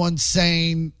someone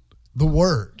saying the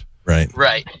word.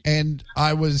 Right. And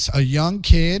I was a young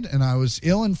kid and I was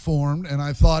ill-informed, and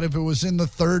I thought if it was in the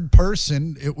third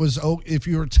person, if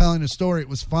you were telling a story, it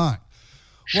was fine.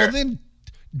 Sure. Well, then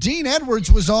Dean Edwards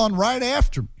was on right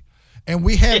after me, and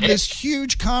we had this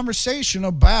huge conversation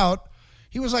about,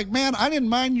 he was like, man, I didn't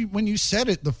mind you when you said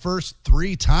it the first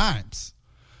 3 times.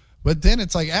 But then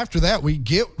it's like, after that, we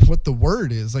get what the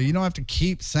word is. Like, you don't have to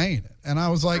keep saying it. And I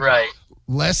was like,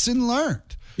 lesson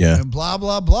learned. Yeah. And blah,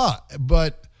 blah, blah.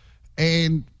 But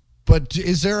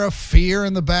is there a fear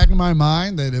in the back of my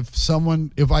mind that if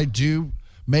I do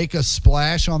make a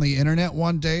splash on the internet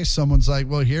one day, someone's like,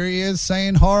 well, here he is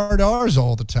saying hard R's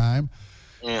all the time.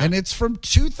 Yeah. And it's from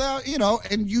 2000,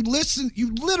 and you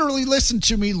literally listen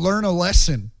to me learn a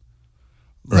lesson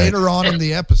later on in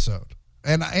the episode.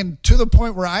 And to the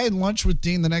point where I had lunch with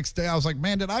Dean the next day, I was like,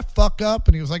 man, did I fuck up?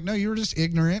 And he was like, no, you were just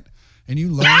ignorant and you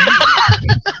learned.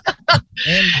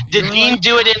 And did Dean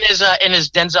do it in his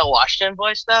Denzel Washington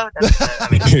voice though?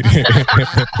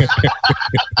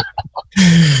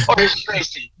 Or his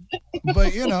Tracy.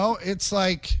 But it's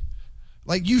like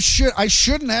I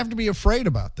shouldn't have to be afraid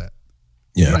about that.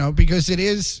 Yeah. Because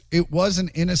it was an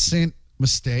innocent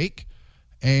mistake.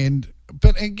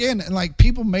 But again, like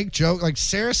people make jokes, like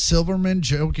Sarah Silverman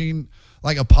joking,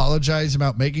 like apologize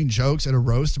about making jokes at a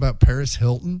roast about Paris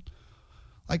Hilton.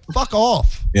 Like, fuck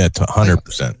off. Yeah,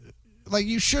 100%. Like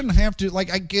you shouldn't have to. Like,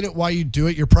 I get it why you do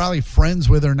it. You're probably friends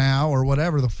with her now or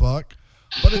whatever the fuck.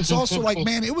 But it's also like,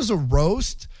 man, it was a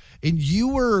roast and you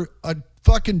were a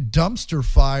fucking dumpster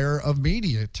fire of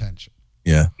media attention.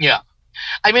 Yeah. Yeah.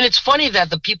 I mean, it's funny that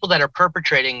the people that are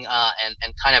perpetrating and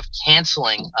kind of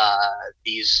canceling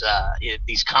these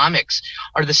comics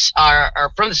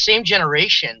are from the same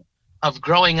generation of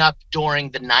growing up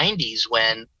during the 90s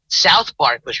when South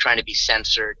Park was trying to be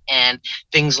censored, and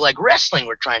things like wrestling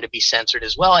were trying to be censored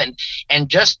as well. And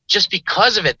just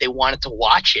because of it, they wanted to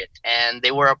watch it, and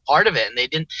they were a part of it, and they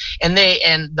didn't. And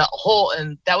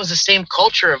that was the same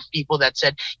culture of people that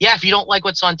said, yeah, if you don't like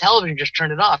what's on television, just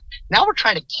turn it off. Now we're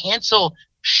trying to cancel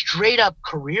straight up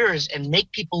careers and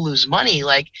make people lose money.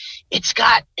 Like, it's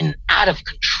gotten out of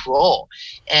control.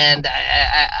 And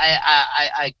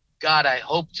God, I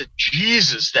hope to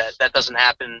Jesus that doesn't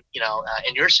happen,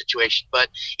 in your situation. But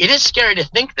it is scary to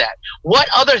think that. What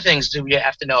other things do we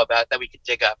have to know about that we could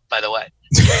dig up, by the way?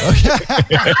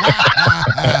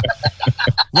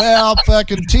 Well,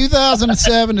 fucking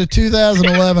 2007 to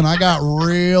 2011, I got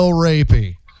real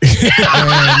rapey.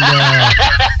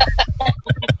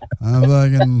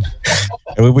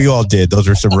 And we all did. Those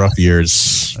were some rough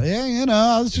years. Yeah,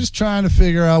 I was just trying to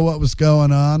figure out what was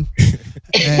going on.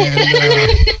 And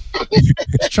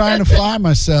trying to find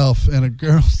myself in a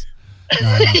girl's.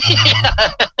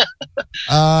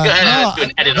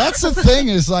 That's the thing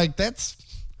is, like,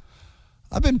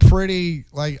 I've been pretty,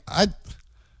 like, I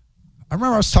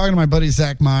remember I was talking to my buddy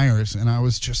Zach Myers, and I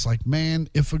was just like, man,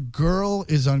 if a girl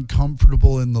is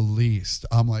uncomfortable in the least,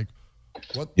 I'm like,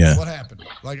 what happened?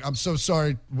 Like, I'm so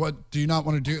sorry. What do you not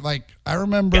want to do? Like, I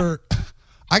remember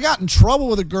I got in trouble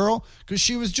with a girl because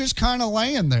she was just kind of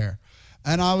laying there.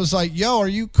 And I was like, yo, are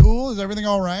you cool? Is everything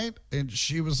all right? And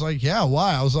she was like, yeah,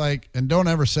 why? I was like, and don't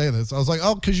ever say this. I was like,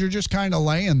 oh, because you're just kind of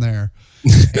laying there.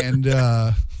 And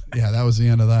yeah, that was the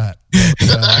end of that.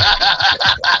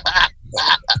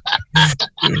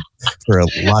 For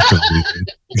lots of reasons.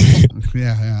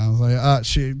 Yeah. I was like,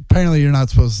 apparently you're not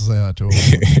supposed to say that to her.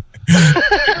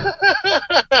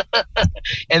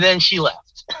 And then she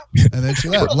left.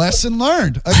 Lesson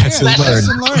learned. Again,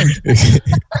 lesson learned.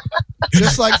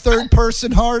 Just like third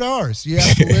person hard R's. You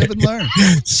have to live and learn.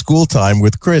 School time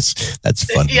with Chris. That's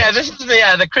fun. Yeah, this is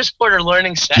the Chris Porter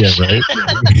learning session. Yeah, right?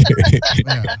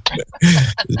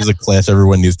 This is a class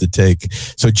everyone needs to take.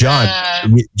 So, John,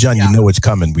 you know what's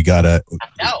coming. We got to,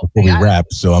 before we wrap,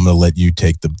 so I'm going to let you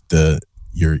take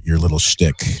your little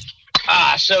shtick.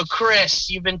 So Chris,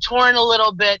 you've been touring a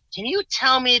little bit. Can you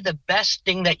tell me the best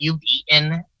thing that you've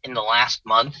eaten in the last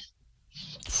month?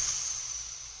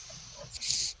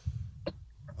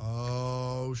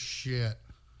 Oh, shit.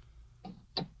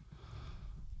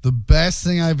 The best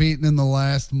thing I've eaten in the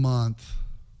last month.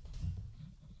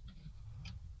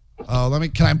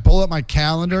 Can I pull up my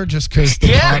calendar just because?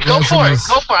 Yeah, go for it.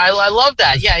 Go for it. I love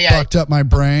that. Yeah. Fucked up my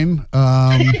brain.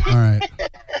 All right.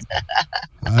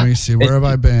 Let me see. Where have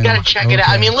I been? You gotta check it out.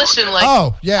 I mean, listen, like.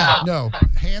 Oh yeah, no,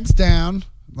 hands down.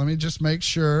 Let me just make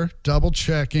sure. Double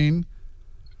checking.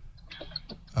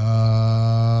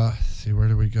 See, where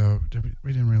did we go?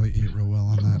 We didn't really eat real well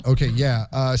on that. Okay,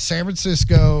 yeah. San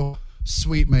Francisco,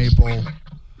 Sweet Maple.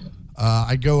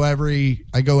 I go every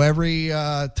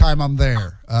time I'm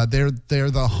there. They're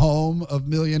the home of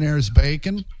Millionaire's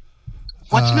Bacon.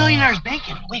 What's Millionaire's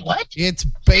Bacon? Wait, what? It's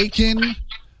bacon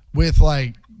with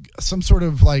like some sort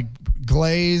of like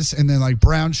glaze and then like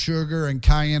brown sugar and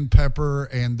cayenne pepper,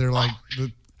 and they're like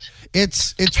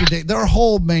it's ridiculous. Their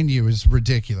whole menu is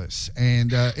ridiculous,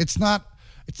 and it's not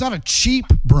a cheap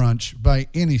brunch by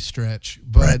any stretch,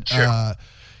 but right, sure.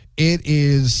 It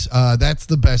is that's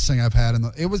the best thing I've had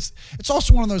it's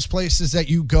also one of those places that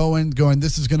you go in going,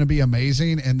 this is going to be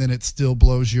amazing, and then it still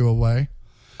blows you away.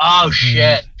 Oh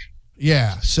shit.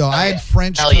 Yeah, so I had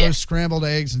French toast, scrambled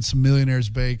eggs, and some Millionaire's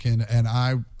Bacon, and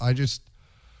I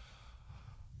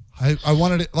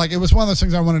wanted it, like, it was one of those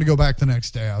things I wanted to go back the next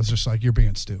day. I was just like, you're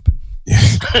being stupid. Yeah.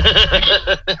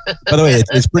 By the way,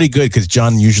 it's pretty good because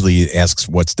John usually asks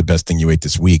what's the best thing you ate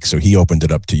this week, so he opened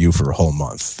it up to you for a whole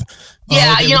month.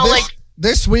 Yeah,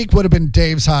 this week would have been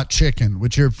Dave's Hot Chicken,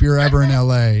 which if you're ever in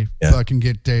LA, fucking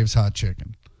get Dave's Hot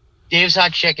Chicken. Dave's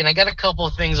Hot Chicken. I got a couple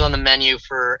of things on the menu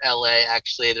for LA.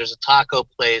 Actually, there's a taco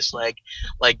place like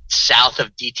south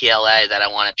of DTLA that I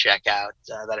want to check out.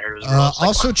 That I heard was real.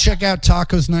 Also, check out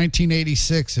Tacos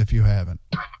 1986 if you haven't.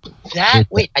 I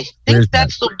think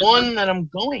that's the one that I'm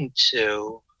going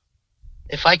to.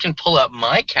 If I can pull up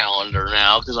my calendar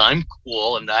now, because I'm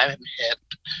cool and I'm hip.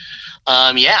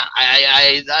 I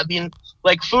mean,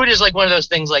 like, food is like one of those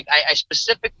things. Like, I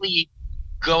specifically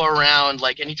go around,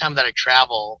 like, anytime that I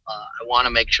travel, I want to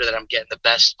make sure that I'm getting the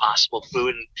best possible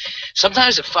food, and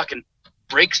sometimes it fucking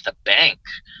breaks the bank.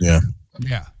 Yeah.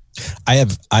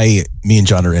 Me and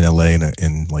John are in LA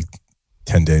in like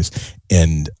 10 days,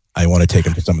 and I want to take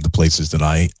him to some of the places that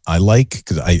I like,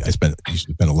 because I used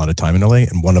to spend a lot of time in LA,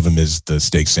 and one of them is the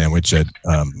steak sandwich at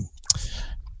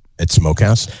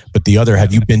Smokehouse. But the other,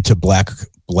 have you been to Black?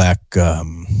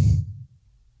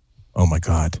 Oh my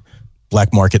God.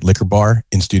 Black Market Liquor Bar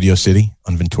in Studio City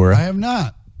on Ventura? I have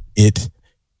not. It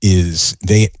is,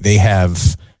 they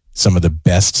have some of the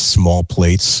best small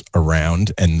plates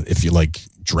around, and if you like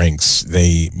drinks,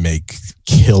 they make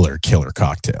killer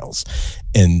cocktails.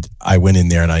 And I went in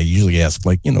there and I usually ask,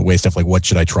 like, you know, way stuff like, what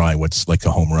should I try? What's like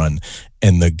a home run?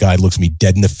 And the guy looks me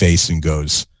dead in the face and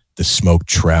goes, the smoked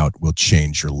trout will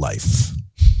change your life.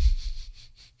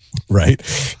 Right.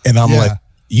 And I'm like,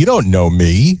 you don't know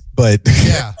me, but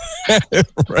yeah.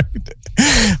 Right.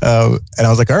 And I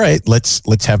was like, all right,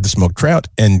 let's have the smoked trout.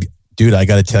 And dude, I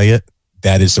got to tell you,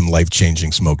 that is some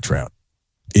life-changing smoked trout.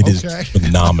 It is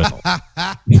phenomenal.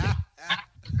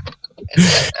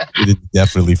 It is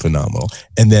definitely phenomenal.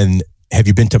 And then, have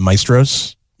you been to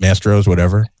Mastros,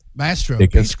 whatever? Mastro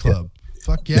Beach Club. Yeah.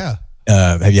 Fuck yeah.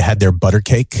 Have you had their butter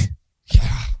cake?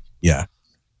 Yeah.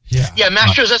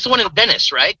 Mastros. That's the one in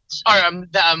Venice, right? Or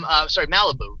sorry,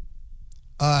 Malibu.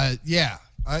 Yeah.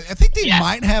 I think they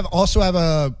might also have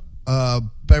a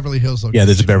Beverly Hills location. Yeah,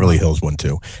 there's a Beverly Hills one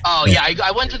too. Oh yeah,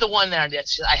 I went to the one there.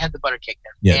 I had the butter cake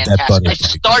there. Yeah, that butter I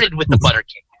started with the butter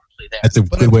cake actually there. That's a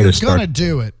good way to start.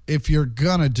 If you're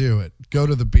gonna do it, go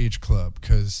to the beach club,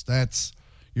 because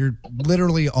you're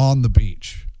literally on the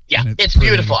beach. Yeah, it's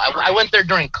beautiful. I went there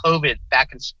during COVID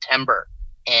back in September,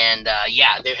 and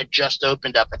they had just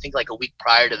opened up. I think like a week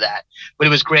prior to that, but it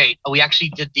was great. We actually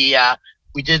did the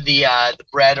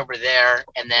bread over there,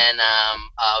 and then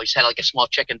we just had like a small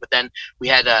chicken. But then we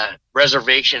had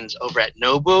reservations over at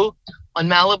Nobu on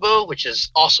Malibu, which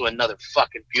is also another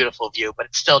fucking beautiful view. But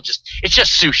it's just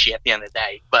sushi at the end of the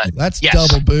day. But that's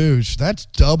double bouge. That's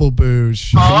double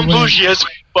bouge. Oh, I'm bougie as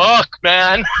fuck,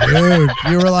 man. Dude,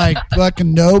 you were like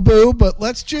fucking Nobu, but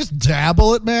let's just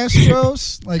dabble at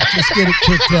Mastros. Like, just get it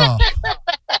kicked off.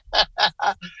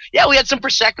 Yeah, we had some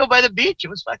Prosecco by the beach. It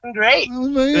was fucking great.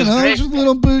 Just a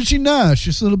little bougie nash.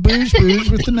 Just a little bouge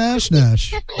with the nash.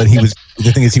 But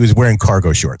the thing is, he was wearing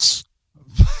cargo shorts.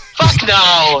 Fuck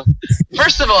no.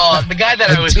 First of all, the guy that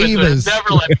I was with never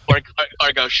let me wear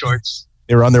cargo shorts.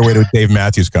 They were on their way to a Dave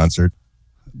Matthews concert.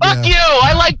 Fuck you.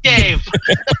 I like Dave.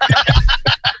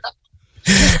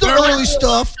 Just the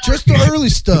early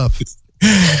stuff.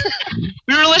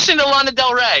 We were listening to Lana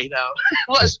Del Rey, though. It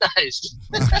was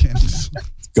nice.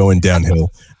 Going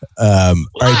downhill. All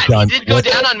right, John. You did go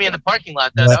down on me in the parking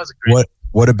lot, though. That was great.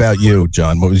 What about you,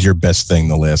 John? What was your best thing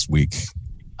the last week?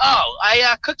 Oh,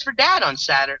 I cooked for Dad on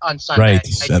Sunday. Right,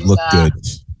 that looked good.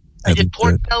 I did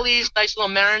pork bellies, nice little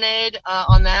marinade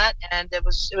on that, and it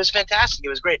was fantastic. It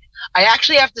was great. I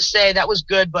actually have to say that was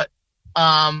good, but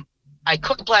I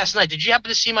cooked last night. Did you happen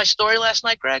to see my story last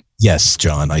night, Greg? Yes,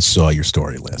 John. I saw your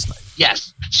story last night.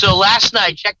 Yes. So last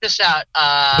night, check this out.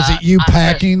 Was it you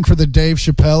packing for the Dave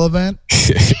Chappelle event?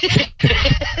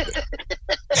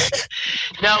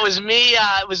 No, it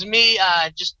was me.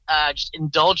 Just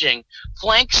indulging.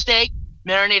 Flank steak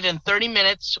marinated in 30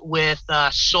 minutes with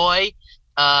soy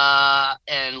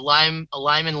and lime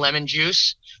and lemon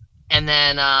juice, and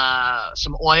then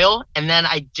some oil, and then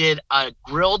I did a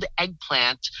grilled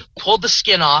eggplant, pulled the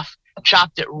skin off,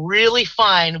 chopped it really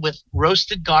fine with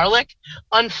roasted garlic.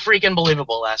 Unfreaking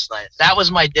believable last night. That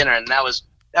was my dinner, and that was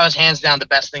hands down the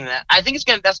best thing that I think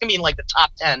that's gonna be in like the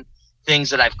top 10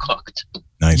 things that I've cooked.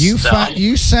 Nice. You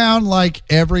sound like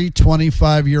every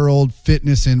 25-year-old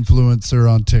fitness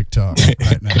influencer on TikTok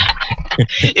right now.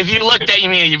 If you looked at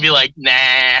me, you'd be like,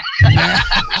 nah.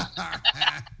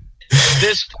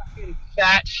 This fucking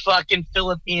fat fucking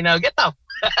Filipino. Get the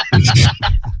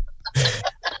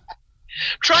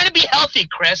trying to be healthy,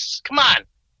 Chris. Come on.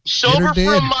 Sober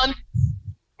for a month.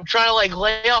 I'm trying to like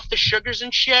lay off the sugars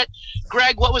and shit.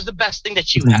 Greg, what was the best thing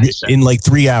that you had? In like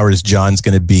 3 hours, John's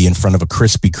going to be in front of a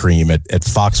Krispy Kreme at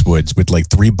Foxwoods with like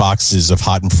 3 boxes of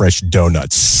hot and fresh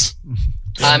donuts.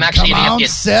 I'm actually going to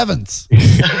get sevens.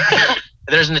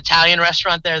 There's an Italian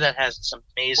restaurant there that has some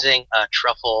amazing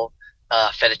truffle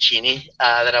fettuccine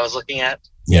that I was looking at.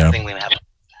 Yeah.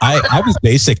 I was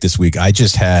basic this week. I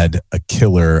just had a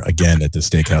killer again at the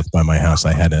steakhouse by my house.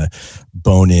 I had a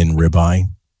bone-in ribeye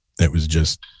that was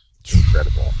just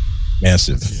incredible,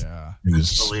 massive. Yeah, it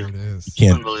was.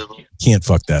 Unbelievable. Can't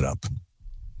fuck that up.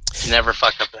 Never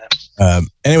fuck up that.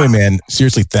 Anyway, man,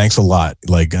 seriously, thanks a lot.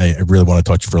 Like, I really want to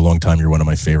talk to you for a long time. You're one of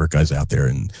my favorite guys out there.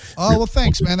 And well,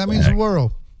 thanks, man. That means the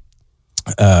world.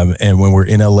 And when we're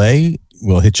in LA,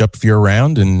 we'll hit you up if you're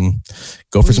around and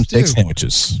go for some steak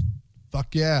sandwiches.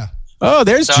 Fuck yeah. Oh,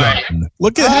 there's John.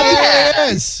 Look at how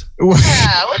he is.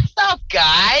 Yeah, what's up,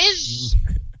 guys?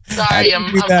 Sorry, I'm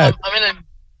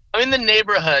in the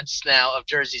neighborhoods now of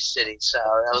Jersey City, so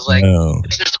I was like,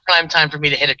 This is prime time for me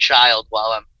to hit a child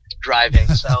while I'm driving.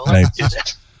 So let's do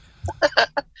this.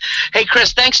 Hey,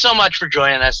 Chris, thanks so much for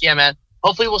joining us. Yeah, man.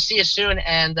 Hopefully we'll see you soon.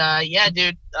 And yeah,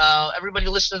 dude, everybody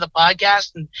listen to the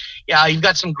podcast. And yeah, you've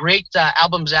got some great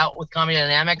albums out with Comedy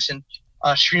Dynamics and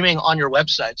streaming on your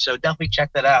website. So definitely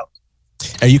check that out.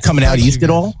 Are you coming out east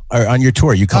at all? Or on your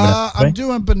tour? Are you coming out? I'm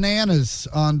doing Bananas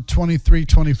on 23,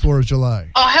 24 of July.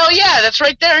 Oh, hell yeah. That's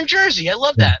right there in Jersey. I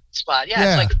love that spot.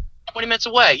 Yeah, it's like 20 minutes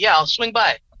away. Yeah, I'll swing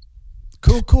by.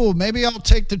 Cool. Maybe I'll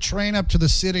take the train up to the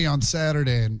city on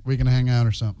Saturday and we can hang out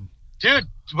or something. Dude,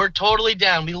 we're totally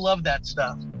down. We love that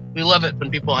stuff. We love it when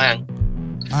people hang.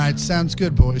 All right, sounds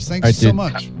good, boys. Thanks so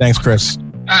much. Thanks, Chris.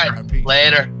 All right,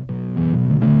 later.